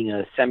being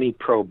a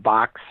semi-pro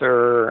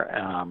boxer,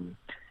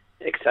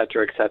 et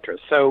cetera, et cetera.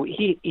 So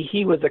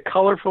he was a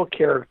colorful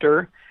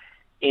character,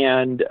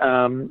 and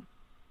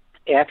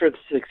after the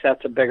success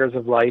of Beggars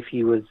of Life,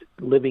 he was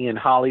living in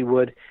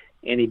Hollywood,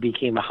 and he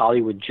became a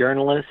Hollywood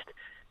journalist,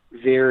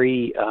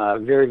 very,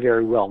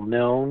 very well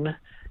known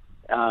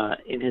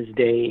in his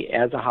day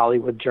as a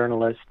Hollywood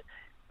journalist.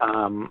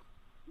 And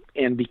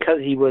because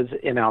he was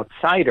an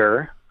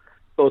outsider,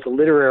 both a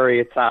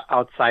literary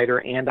outsider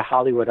and a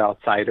Hollywood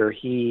outsider,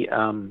 he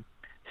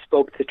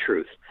spoke the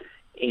truth,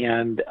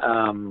 and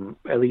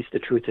at least the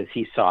truth as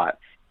he saw it.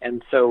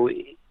 And so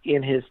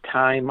in his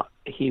time,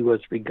 he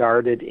was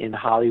regarded in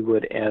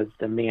Hollywood as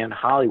the man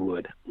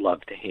Hollywood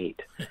loved to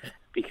hate,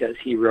 because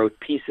he wrote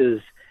pieces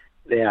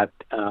that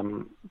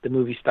the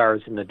movie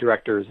stars and the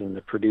directors and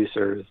the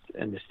producers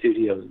and the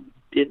studios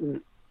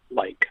didn't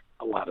like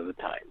a lot of the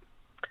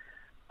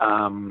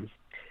time.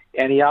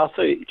 And he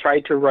also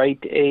tried to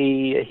wrote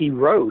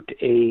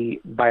a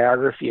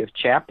biography of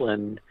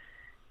Chaplin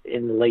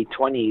in the late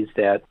 1920s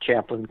that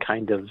Chaplin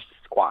kind of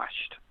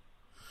squashed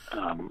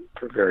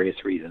for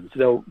various reasons,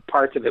 though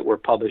parts of it were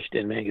published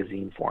in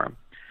magazine form.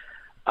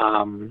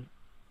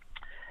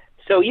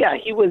 So yeah,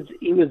 he was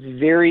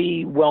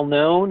very well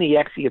known. He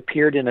actually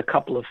appeared in a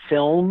couple of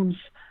films.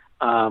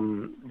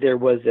 There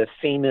was a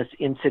famous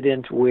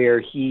incident where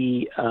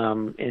he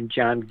and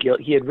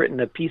he had written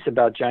a piece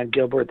about John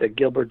Gilbert that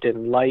Gilbert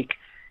didn't like,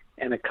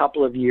 and a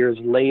couple of years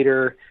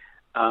later,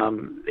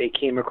 they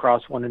came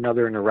across one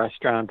another in a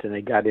restaurant and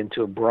they got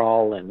into a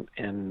brawl,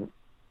 and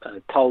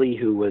Tully,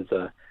 who was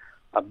a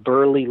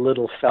burly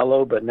little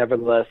fellow but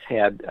nevertheless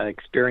had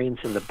experience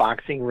in the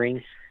boxing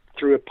ring,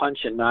 threw a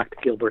punch and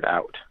knocked Gilbert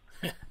out.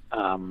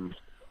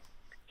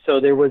 So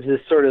there was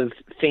this sort of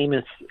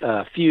famous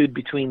feud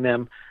between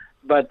them,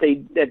 but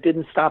that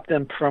didn't stop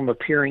them from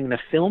appearing in a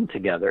film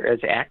together as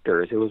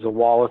actors. It was a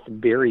Wallace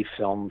Beery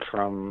film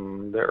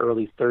from the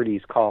early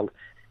 1930s called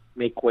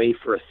Make Way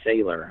for a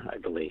Sailor, I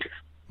believe.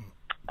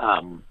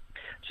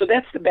 So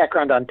that's the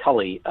background on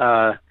Tully.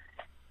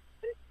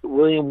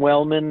 William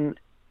Wellman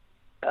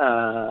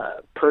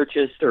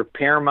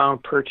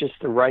Paramount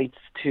purchased the rights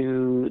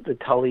to the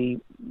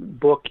Tully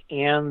book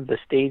and the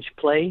stage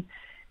play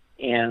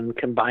and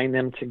combined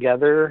them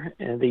together.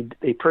 And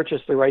they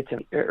purchased the rights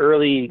in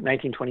early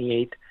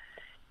 1928,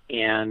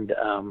 and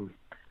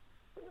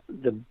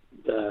the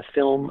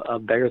film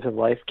Beggars of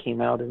Life came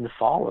out in the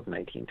fall of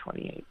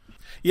 1928.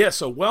 Yeah,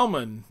 so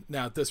Wellman,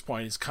 now at this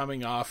point, is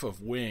coming off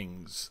of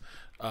Wings.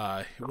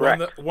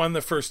 Won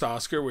the first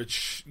Oscar,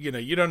 which,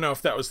 you don't know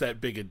if that was that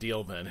big a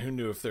deal then. Who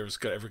knew if there was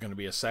ever going to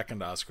be a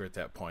second Oscar at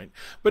that point?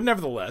 But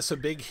nevertheless, a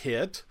big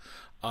hit,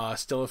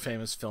 still a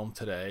famous film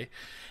today.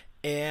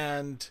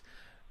 And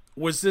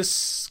was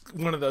this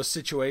one of those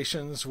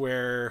situations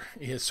where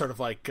he's sort of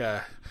like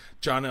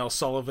John L.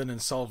 Sullivan in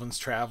Sullivan's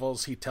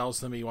Travels? He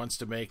tells them he wants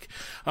to make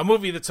a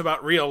movie that's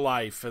about real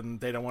life, and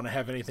they don't want to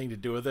have anything to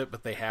do with it,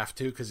 but they have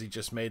to because he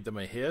just made them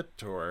a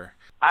hit? Or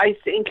I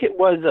think it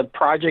was a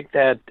project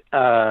that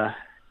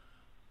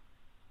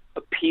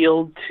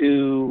appealed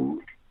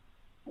to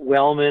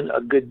Wellman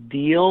a good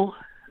deal,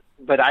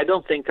 but I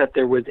don't think that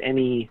there was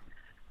any,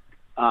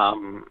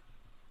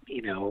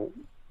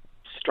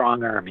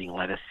 strong arming,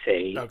 let us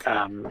say,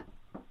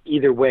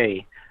 either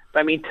way.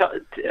 But I mean,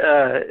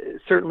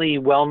 certainly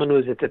Wellman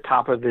was at the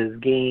top of his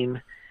game,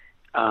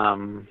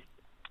 and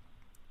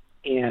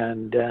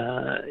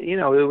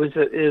it was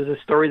a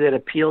story that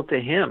appealed to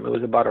him. It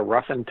was about a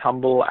rough and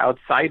tumble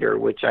outsider,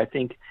 which I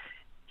think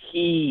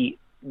he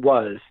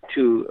was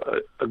to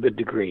a good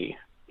degree,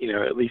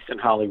 at least in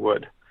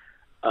Hollywood.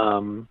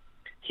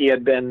 He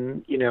had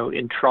been,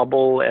 in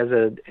trouble as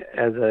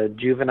a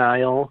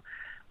juvenile.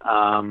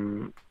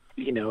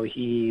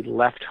 He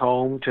left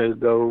home to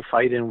go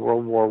fight in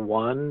World War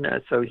I.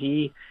 So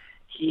he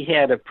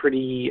had a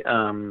pretty,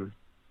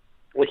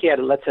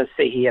 let's just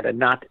say he had a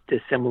not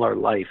dissimilar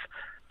life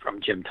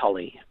from Jim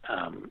Tully.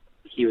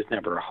 He was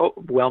never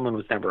Wellman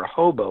was never a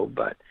hobo,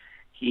 but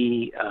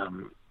he,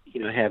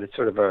 had a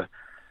sort of a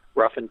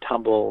rough and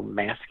tumble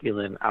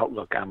masculine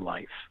outlook on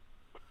life.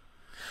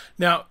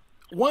 Now,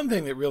 one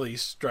thing that really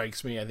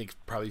strikes me, I think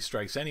probably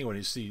strikes anyone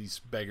who sees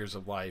Beggars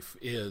of Life,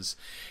 is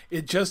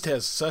it just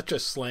has such a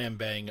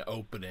slam-bang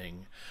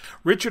opening.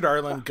 Richard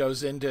Arlen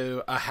goes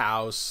into a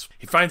house,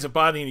 he finds a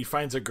body and he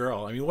finds a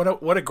girl. I mean,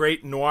 what a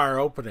great noir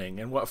opening.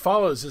 And what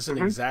follows isn't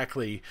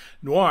exactly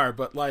noir,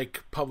 but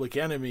like Public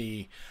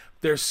Enemy,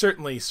 there's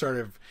certainly sort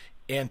of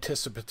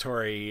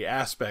anticipatory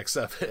aspects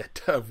of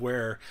it, of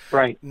where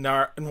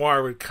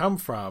noir would come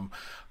from.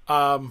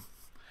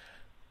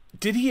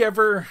 Did he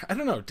ever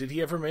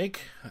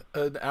make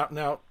an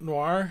out-and-out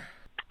noir?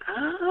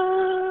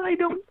 I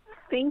don't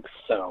think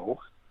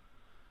so.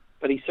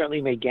 But he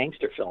certainly made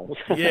gangster films.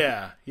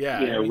 Yeah.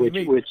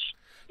 Which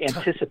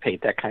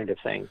anticipate that kind of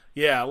thing.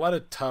 Yeah, a lot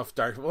of tough,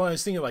 dark... Well, I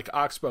was thinking like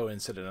Oxbow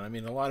Incident. I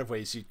mean, in a lot of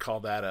ways you'd call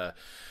that a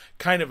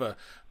kind of a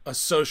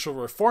social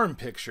reform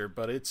picture,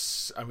 but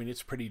it's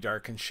pretty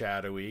dark and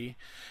shadowy.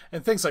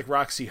 And things like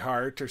Roxy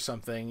Hart or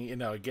something,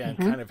 again,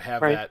 kind of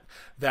have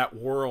that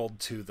world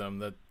to them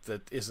that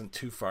isn't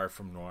too far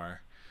from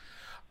noir.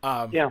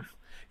 Yeah,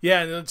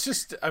 and it's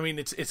just,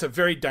 it's a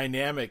very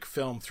dynamic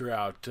film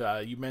throughout.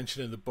 You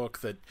mentioned in the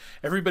book that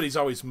everybody's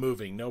always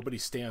moving. Nobody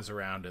stands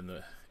around in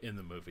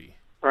the movie.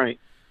 Right.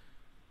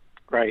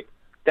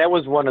 That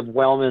was one of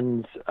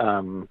Wellman's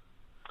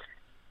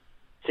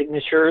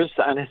signatures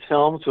on his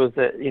films, was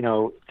that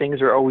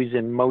things are always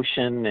in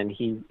motion, and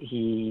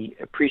he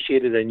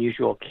appreciated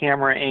unusual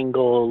camera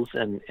angles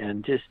and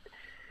just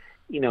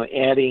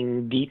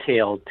adding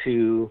detail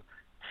to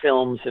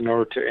films in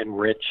order to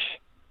enrich,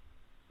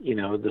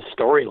 the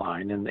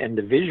storyline and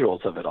the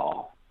visuals of it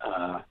all.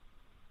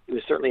 He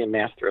was certainly a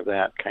master of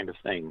that kind of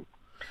thing.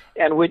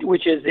 And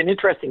which is an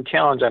interesting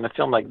challenge on a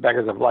film like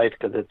Beggars of Life,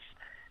 because it's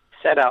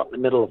set out in the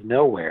middle of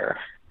nowhere.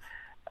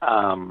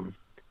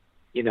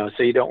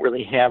 So you don't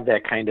really have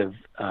that kind of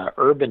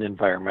urban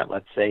environment,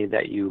 let's say,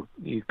 that you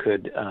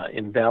could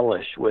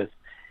embellish with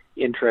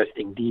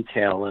interesting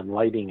detail and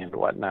lighting and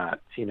whatnot.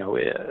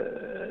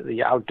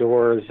 The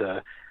outdoors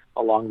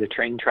along the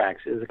train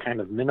tracks is a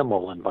kind of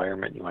minimal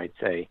environment, you might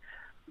say.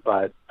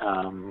 But,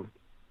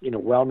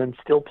 Wellman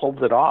still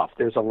pulls it off.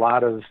 There's a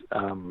lot of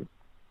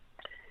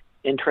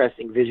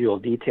interesting visual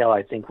detail,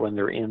 I think, when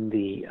they're in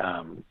the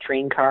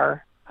train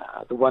car,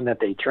 the one that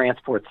they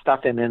transport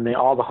stuff in, and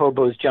all the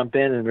hobos jump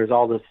in, and there's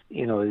all this,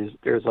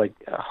 there's like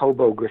a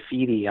hobo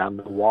graffiti on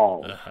the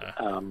wall.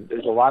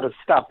 There's a lot of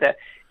stuff that,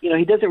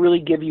 he doesn't really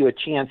give you a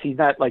chance. He's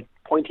not like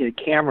pointing the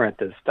camera at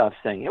this stuff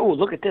saying, oh,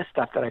 look at this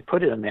stuff that I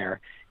put in there.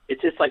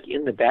 It's just like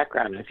in the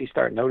background. And if you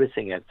start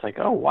noticing it, it's like,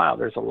 oh, wow,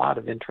 there's a lot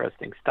of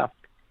interesting stuff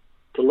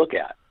to look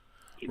at,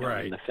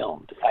 right, in the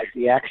film, besides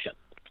the action.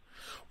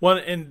 Well,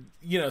 and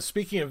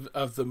speaking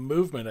of the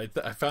movement,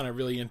 I found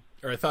it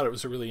I thought it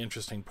was a really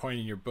interesting point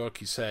in your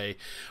book. You say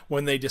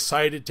when they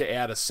decided to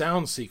add a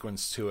sound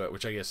sequence to it,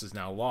 which I guess is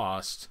now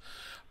lost,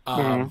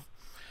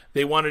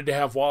 they wanted to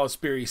have Wallace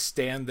Beery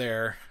stand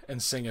there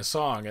and sing a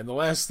song, and the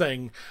last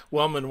thing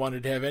Wellman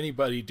wanted to have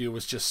anybody do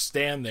was just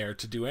stand there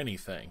to do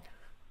anything.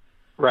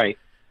 Right.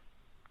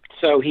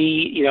 So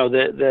he,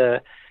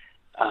 the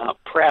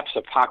perhaps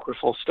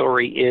apocryphal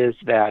story is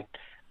that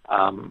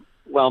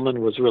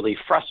Wellman was really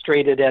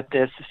frustrated at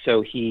this,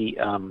 so he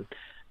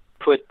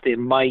put the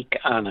mic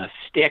on a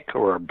stick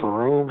or a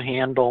broom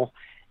handle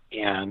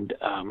and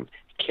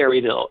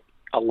carried it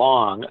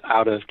along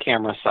out of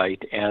camera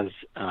sight as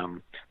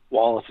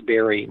Wallace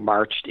Beery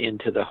marched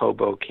into the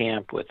hobo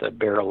camp with a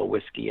barrel of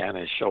whiskey on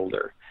his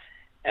shoulder.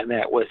 And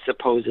that was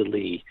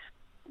supposedly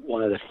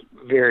one of the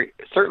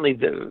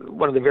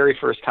very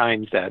first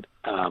times that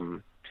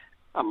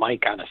a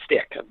mic on a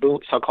stick, a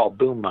so-called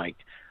boom mic,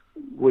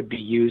 would be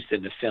used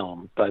in the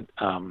film. But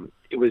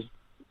it was,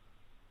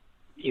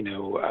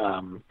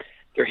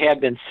 there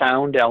had been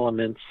sound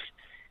elements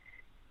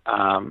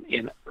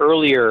in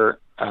earlier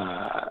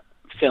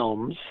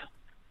films,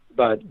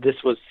 but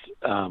this was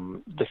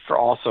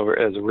also,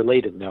 as a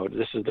related note,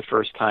 this is the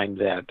first time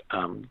that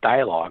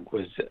dialogue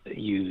was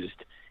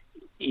used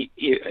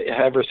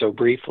ever so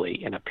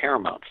briefly in a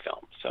Paramount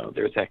film. So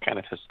there's that kind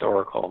of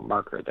historical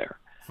marker there.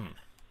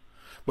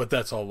 But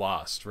that's all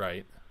lost,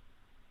 right?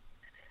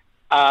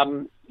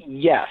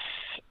 Yes.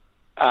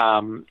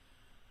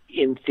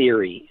 In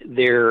theory,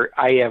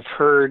 I have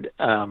heard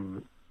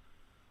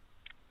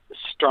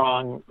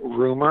strong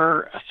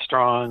rumor,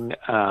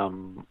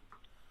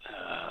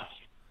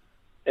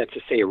 that's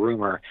to say a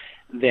rumor,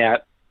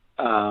 that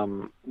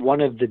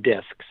one of the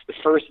discs, the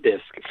first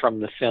disc from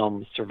the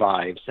film,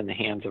 survives in the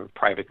hands of a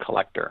private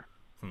collector.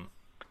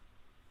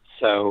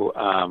 So,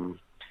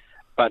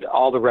 but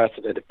all the rest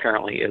of it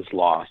apparently is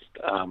lost.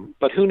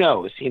 But who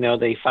knows?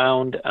 They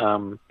found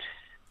a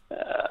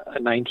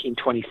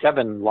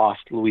 1927 lost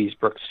Louise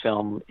Brooks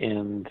film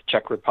in the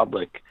Czech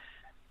Republic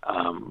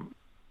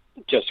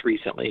just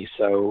recently.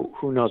 So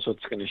who knows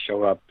what's going to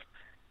show up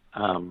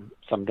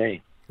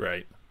someday.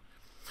 Right.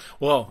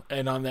 Well,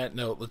 and on that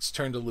note, let's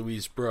turn to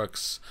Louise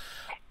Brooks.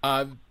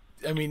 I've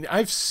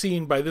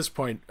seen by this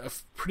point a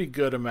pretty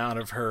good amount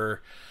of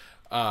her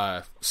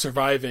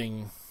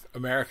surviving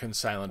American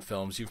silent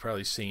films. You've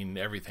probably seen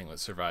everything that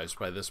survives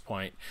by this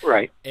point.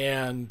 Right.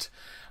 And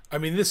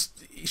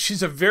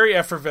she's a very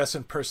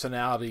effervescent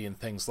personality in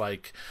things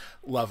like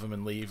Love 'Em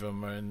and Leave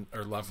 'Em,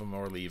 or Love 'Em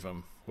or Leave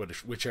 'Em,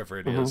 whichever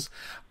it is.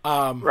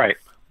 Right.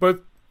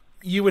 But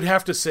you would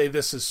have to say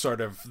this is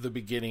sort of the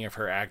beginning of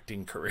her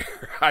acting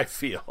career, I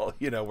feel,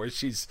 where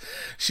she's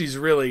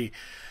really,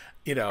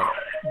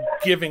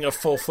 giving a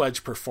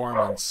full-fledged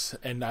performance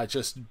and not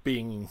just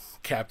being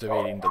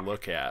captivating to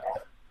look at.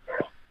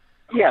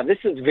 Yeah, this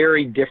is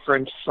very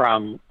different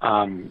from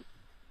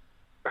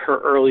her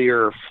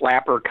earlier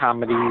flapper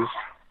comedies.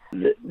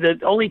 The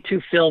only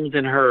two films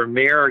in her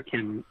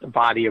American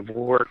body of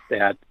work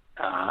that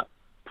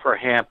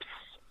perhaps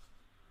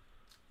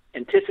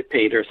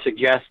anticipate or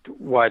suggest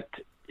what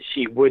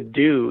she would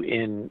do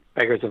in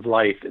Beggars of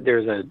Life,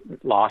 there's a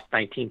lost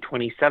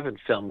 1927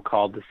 film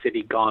called The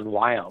City Gone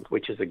Wild,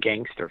 which is a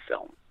gangster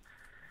film,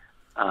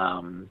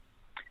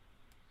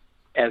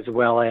 as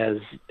well as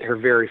her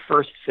very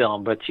first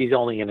film, but she's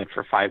only in it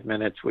for 5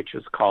 minutes, which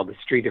was called The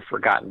Street of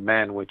Forgotten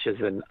Men, which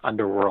is an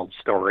underworld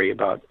story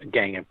about a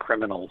gang of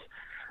criminals.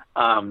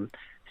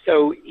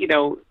 So,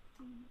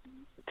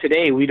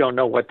 today we don't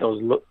know what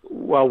those look.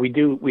 Well, we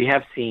do. We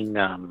have seen.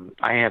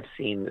 I have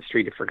seen The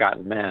Street of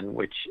Forgotten Men,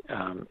 which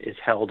is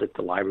held at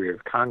the Library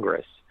of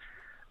Congress.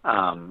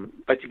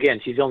 But again,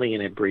 she's only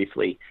in it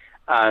briefly.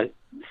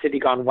 City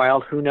Gone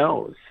Wild. Who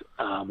knows?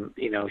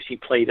 She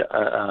played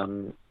a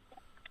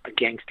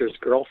gangster's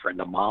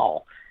girlfriend,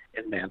 Amal,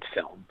 in that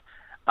film.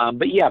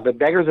 But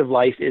Beggars of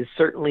Life is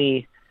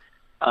certainly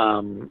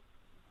her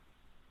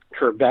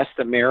best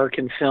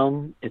American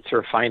film. It's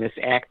her finest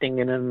acting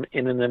in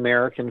an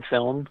American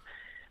film.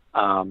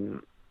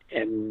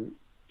 And,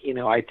 you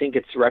know, I think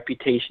its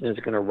reputation is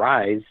going to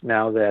rise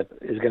now that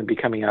it's going to be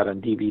coming out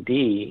on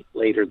DVD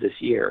later this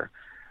year.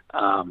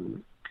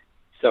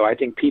 So I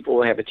think people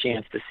will have a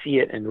chance to see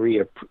it and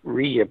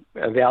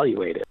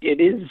reevaluate it.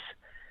 It is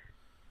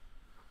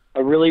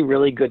a really,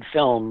 really good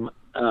film,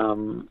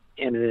 and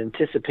it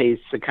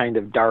anticipates the kind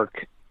of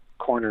dark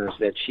corners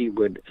that she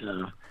would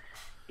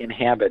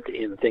inhabit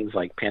in things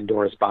like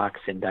Pandora's Box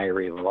and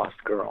Diary of a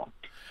Lost Girl.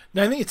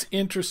 Now, I think it's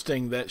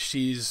interesting that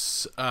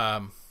she's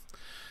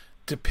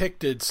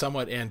depicted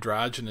somewhat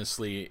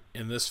androgynously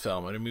in this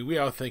film. I mean, we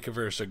all think of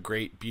her as a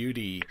great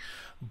beauty,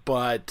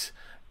 but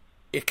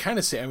it kind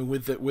of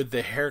with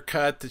the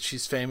haircut that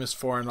she's famous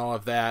for and all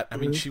of that, I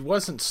mean, she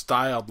wasn't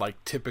styled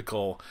like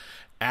typical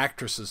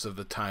actresses of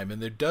the time.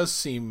 And there does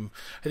seem,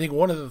 I think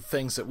one of the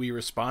things that we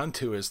respond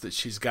to is that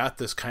she's got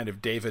this kind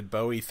of David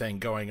Bowie thing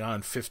going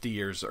on 50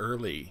 years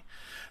early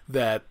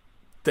that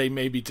they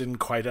maybe didn't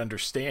quite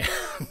understand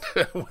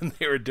when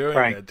they were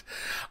doing it.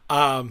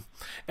 And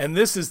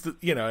this is,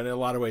 in a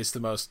lot of ways, the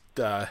most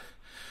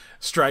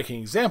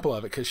striking example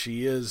of it, because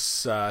she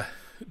is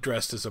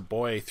dressed as a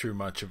boy through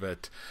much of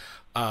it.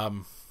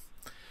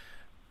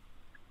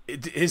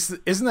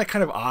 Isn't that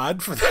kind of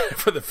odd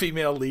for the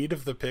female lead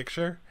of the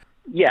picture?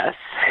 Yes.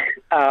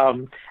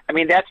 I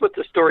mean, that's what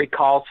the story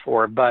calls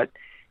for, but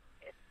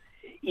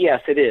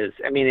yes, it is.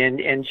 I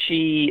mean, and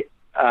she,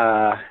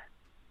 that's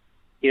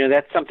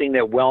something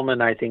that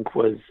Wellman, I think,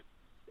 was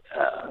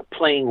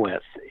playing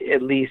with,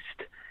 at least,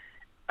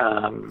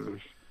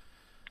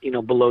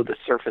 below the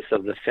surface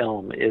of the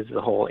film, is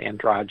the whole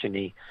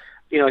androgyny.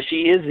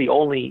 She is the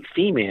only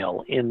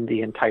female in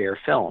the entire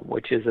film,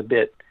 which is a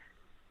bit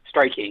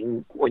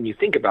striking when you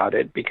think about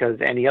it, because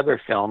any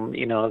other film,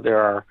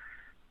 there are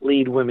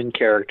lead women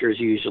characters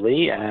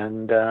usually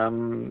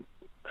and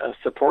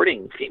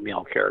supporting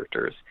female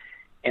characters.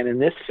 And in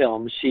this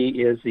film, she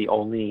is the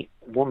only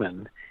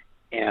woman.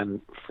 And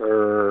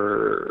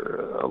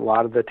for a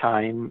lot of the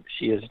time,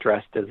 she is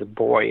dressed as a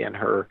boy, and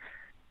her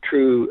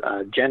true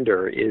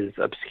gender is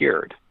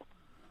obscured.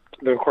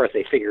 But of course,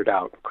 they figured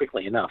out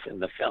quickly enough in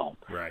the film.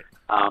 Right.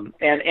 And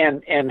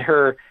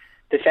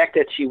the fact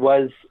that she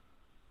was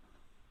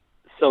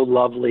so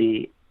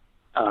lovely,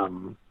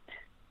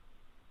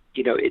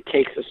 it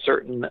takes a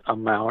certain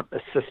amount, a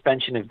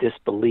suspension of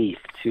disbelief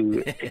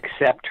to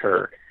accept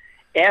her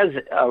as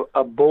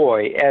a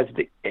boy,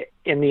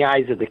 in the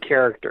eyes of the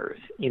characters,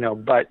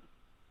 but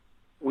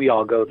we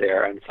all go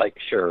there, and it's like,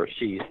 sure,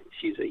 she's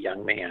a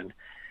young man.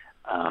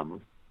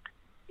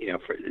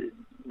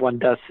 One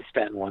does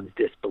suspend one's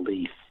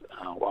disbelief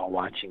while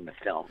watching the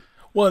film.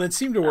 Well, and it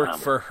seemed to work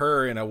for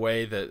her in a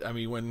way that, I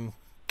mean, when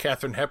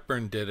Katharine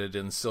Hepburn did it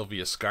in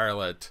Sylvia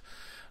Scarlett,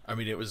 I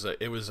mean, it was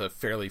a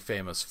fairly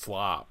famous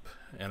flop,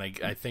 and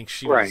I think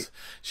she was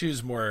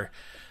more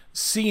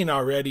seen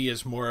already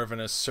as more of an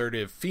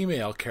assertive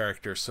female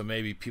character, so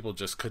maybe people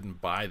just couldn't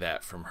buy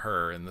that from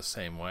her in the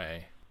same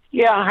way.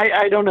 Yeah,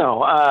 I don't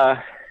know.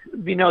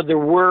 There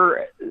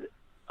were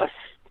a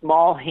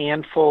small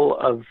handful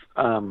of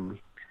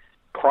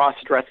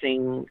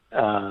cross-dressing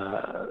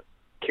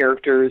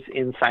characters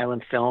in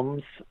silent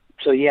films.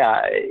 So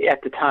yeah,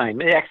 at the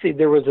time, actually,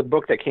 there was a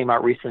book that came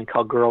out recently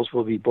called Girls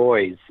Will Be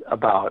Boys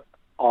about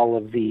all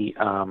of the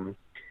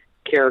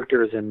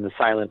characters in the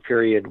silent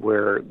period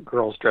where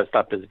girls dressed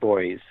up as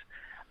boys.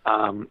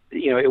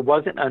 It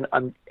wasn't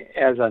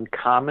as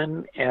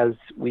uncommon as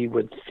we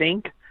would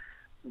think,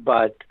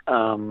 but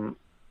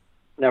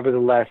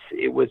nevertheless,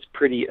 it was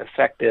pretty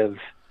effective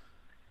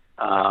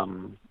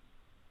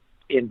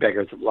in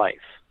Beggars of Life.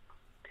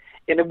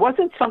 And it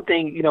wasn't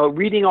something,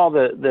 reading all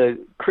the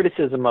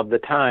criticism of the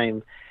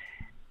time,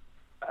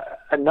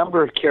 a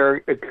number of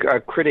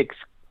critics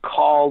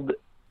called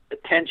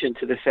attention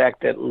to the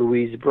fact that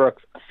Louise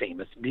Brooks, a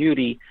famous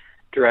beauty,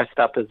 dressed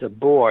up as a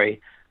boy,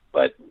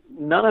 but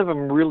none of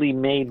them really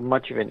made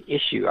much of an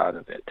issue out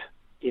of it,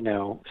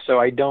 So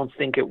I don't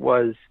think it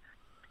was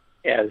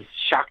as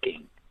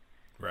shocking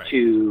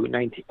to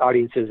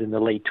audiences in the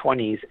late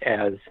 20s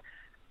as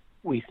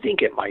we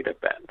think it might have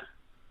been,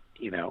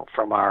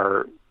 from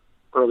our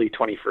early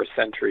 21st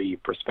century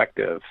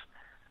perspective.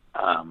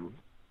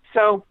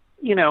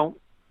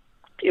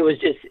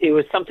 It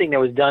was something that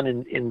was done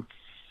in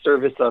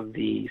service of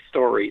the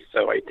story,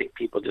 so I think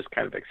people just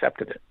kind of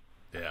accepted it.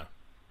 Yeah.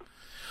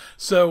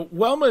 So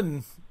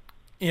Wellman,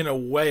 in a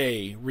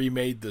way,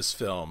 remade this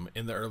film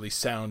in the early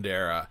sound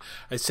era.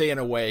 I say in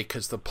a way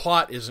because the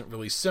plot isn't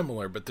really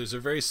similar, but there's a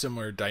very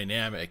similar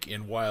dynamic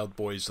in Wild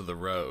Boys of the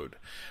Road.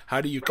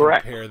 How do you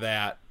compare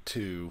that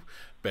to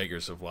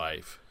Beggars of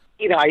Life?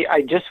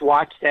 I just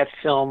watched that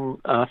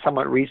film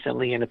somewhat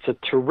recently, and it's a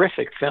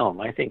terrific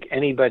film. I think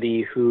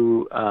anybody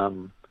who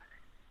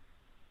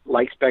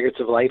likes Beggars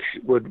of Life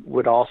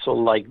would also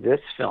like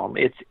this film.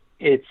 It's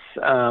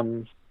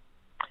I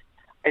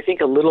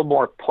think a little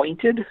more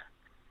pointed,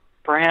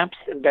 perhaps,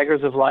 than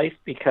Beggars of Life,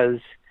 because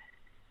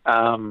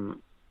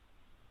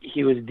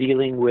he was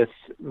dealing with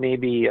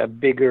maybe a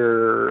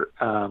bigger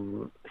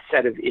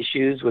set of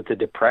issues with the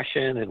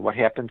Depression and what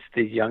happens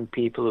to these young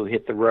people who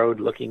hit the road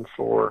looking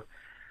for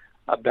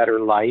a better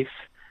life.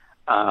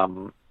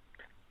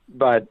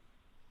 But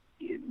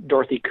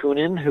Dorothy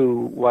Coonan,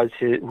 who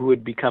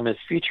would become his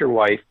future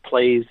wife,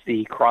 plays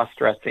the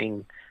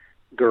cross-dressing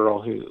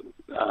girl who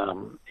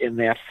in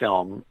that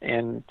film,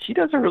 and she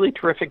does a really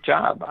terrific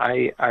job.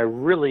 I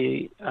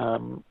really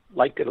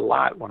liked it a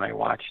lot when I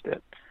watched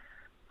it.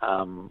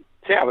 So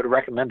yeah, I would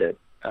recommend it.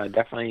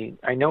 Definitely.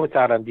 I know it's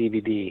out on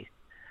DVD,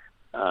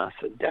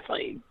 so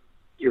definitely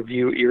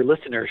your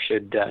listeners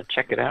should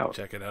check it out.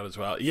 Check it out as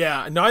well.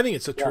 Yeah, no, I think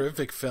it's a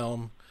terrific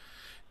film,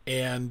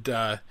 and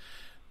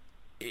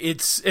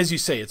it's, as you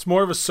say, it's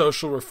more of a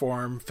social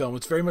reform film.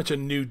 It's very much a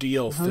New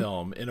Deal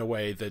film in a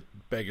way that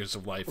Beggars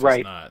of Life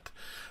is not.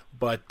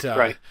 But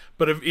a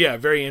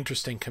very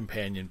interesting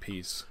companion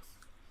piece.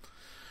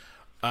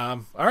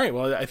 All right,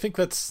 well, I think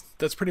that's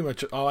pretty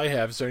much all I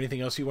have. Is there anything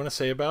else you want to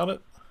say about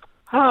it?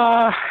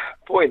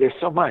 Boy, there's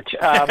so much.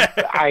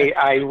 I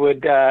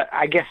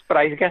guess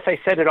I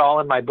said it all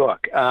in my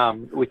book,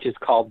 which is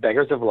called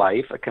Beggars of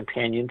Life, a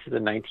companion to the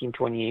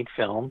 1928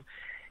 film,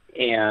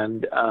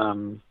 and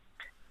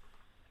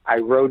I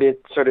wrote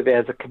it sort of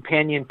as a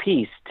companion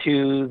piece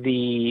to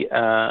the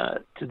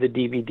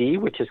DVD,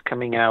 which is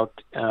coming out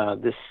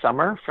this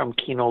summer from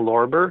Kino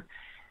Lorber,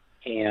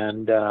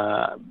 and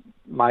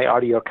my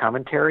audio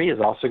commentary is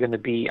also going to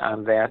be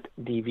on that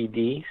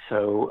DVD.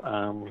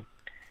 So,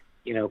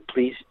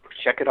 please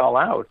check it all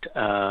out.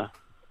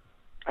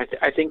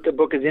 I think the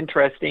book is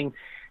interesting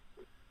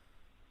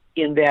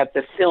in that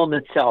the film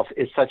itself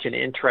is such an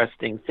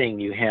interesting thing.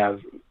 You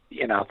have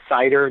an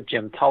outsider,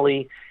 Jim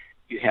Tully.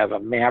 You have a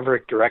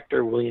maverick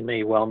director, William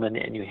A. Wellman,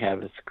 and you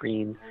have a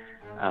screen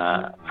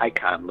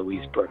icon,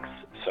 Louise Brooks.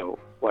 So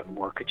what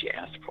more could you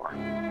ask for?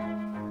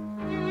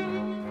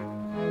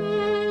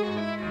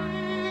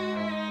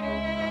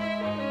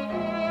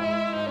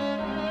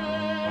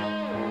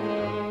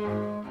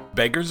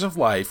 Beggars of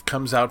Life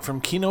comes out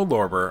from Kino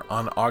Lorber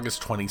on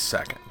August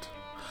 22nd.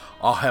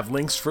 I'll have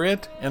links for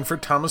it and for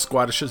Thomas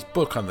Guadish's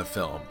book on the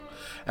film,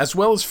 as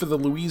well as for the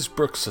Louise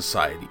Brooks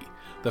Society,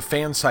 the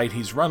fan site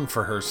he's run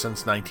for her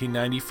since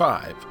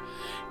 1995,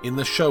 in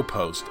the show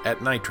post at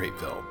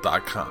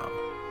nitrateville.com.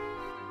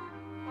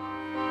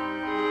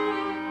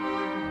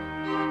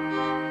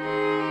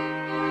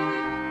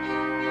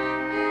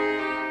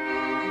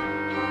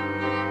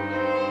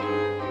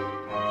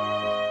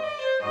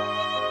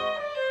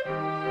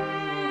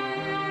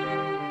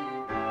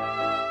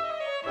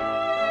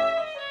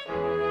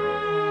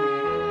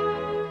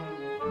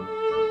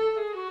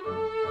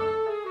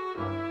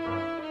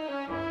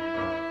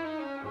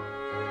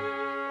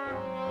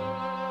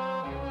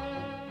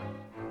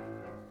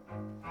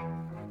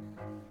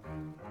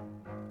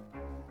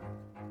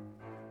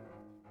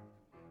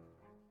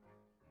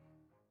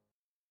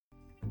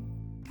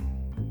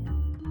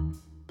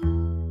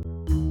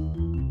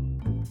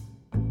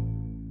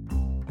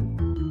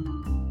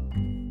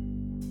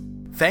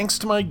 Thanks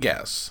to my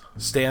guests,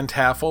 Stan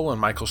Taffel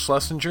and Michael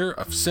Schlesinger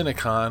of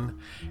Cinecon,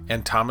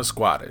 and Thomas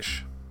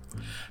Guadish.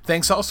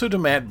 Thanks also to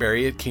Matt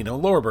Berry at Kino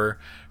Lorber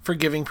for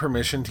giving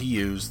permission to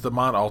use the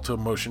Mont Alto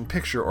Motion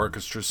Picture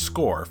Orchestra's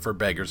score for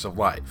Beggars of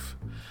Life.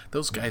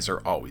 Those guys are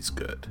always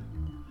good.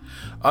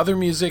 Other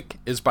music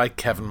is by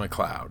Kevin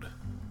MacLeod.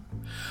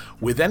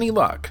 With any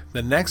luck,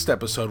 the next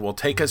episode will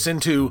take us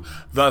into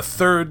the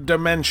third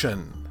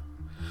dimension.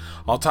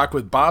 I'll talk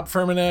with Bob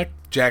Furmanek,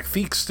 Jack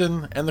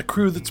Theakston, and the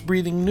crew that's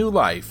breathing new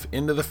life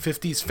into the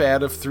 50s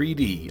fad of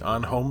 3D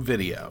on home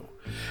video,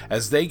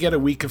 as they get a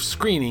week of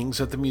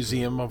screenings at the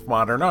Museum of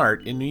Modern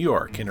Art in New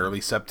York in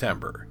early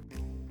September.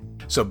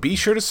 So be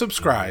sure to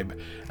subscribe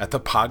at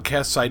the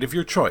podcast site of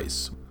your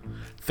choice.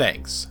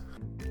 Thanks.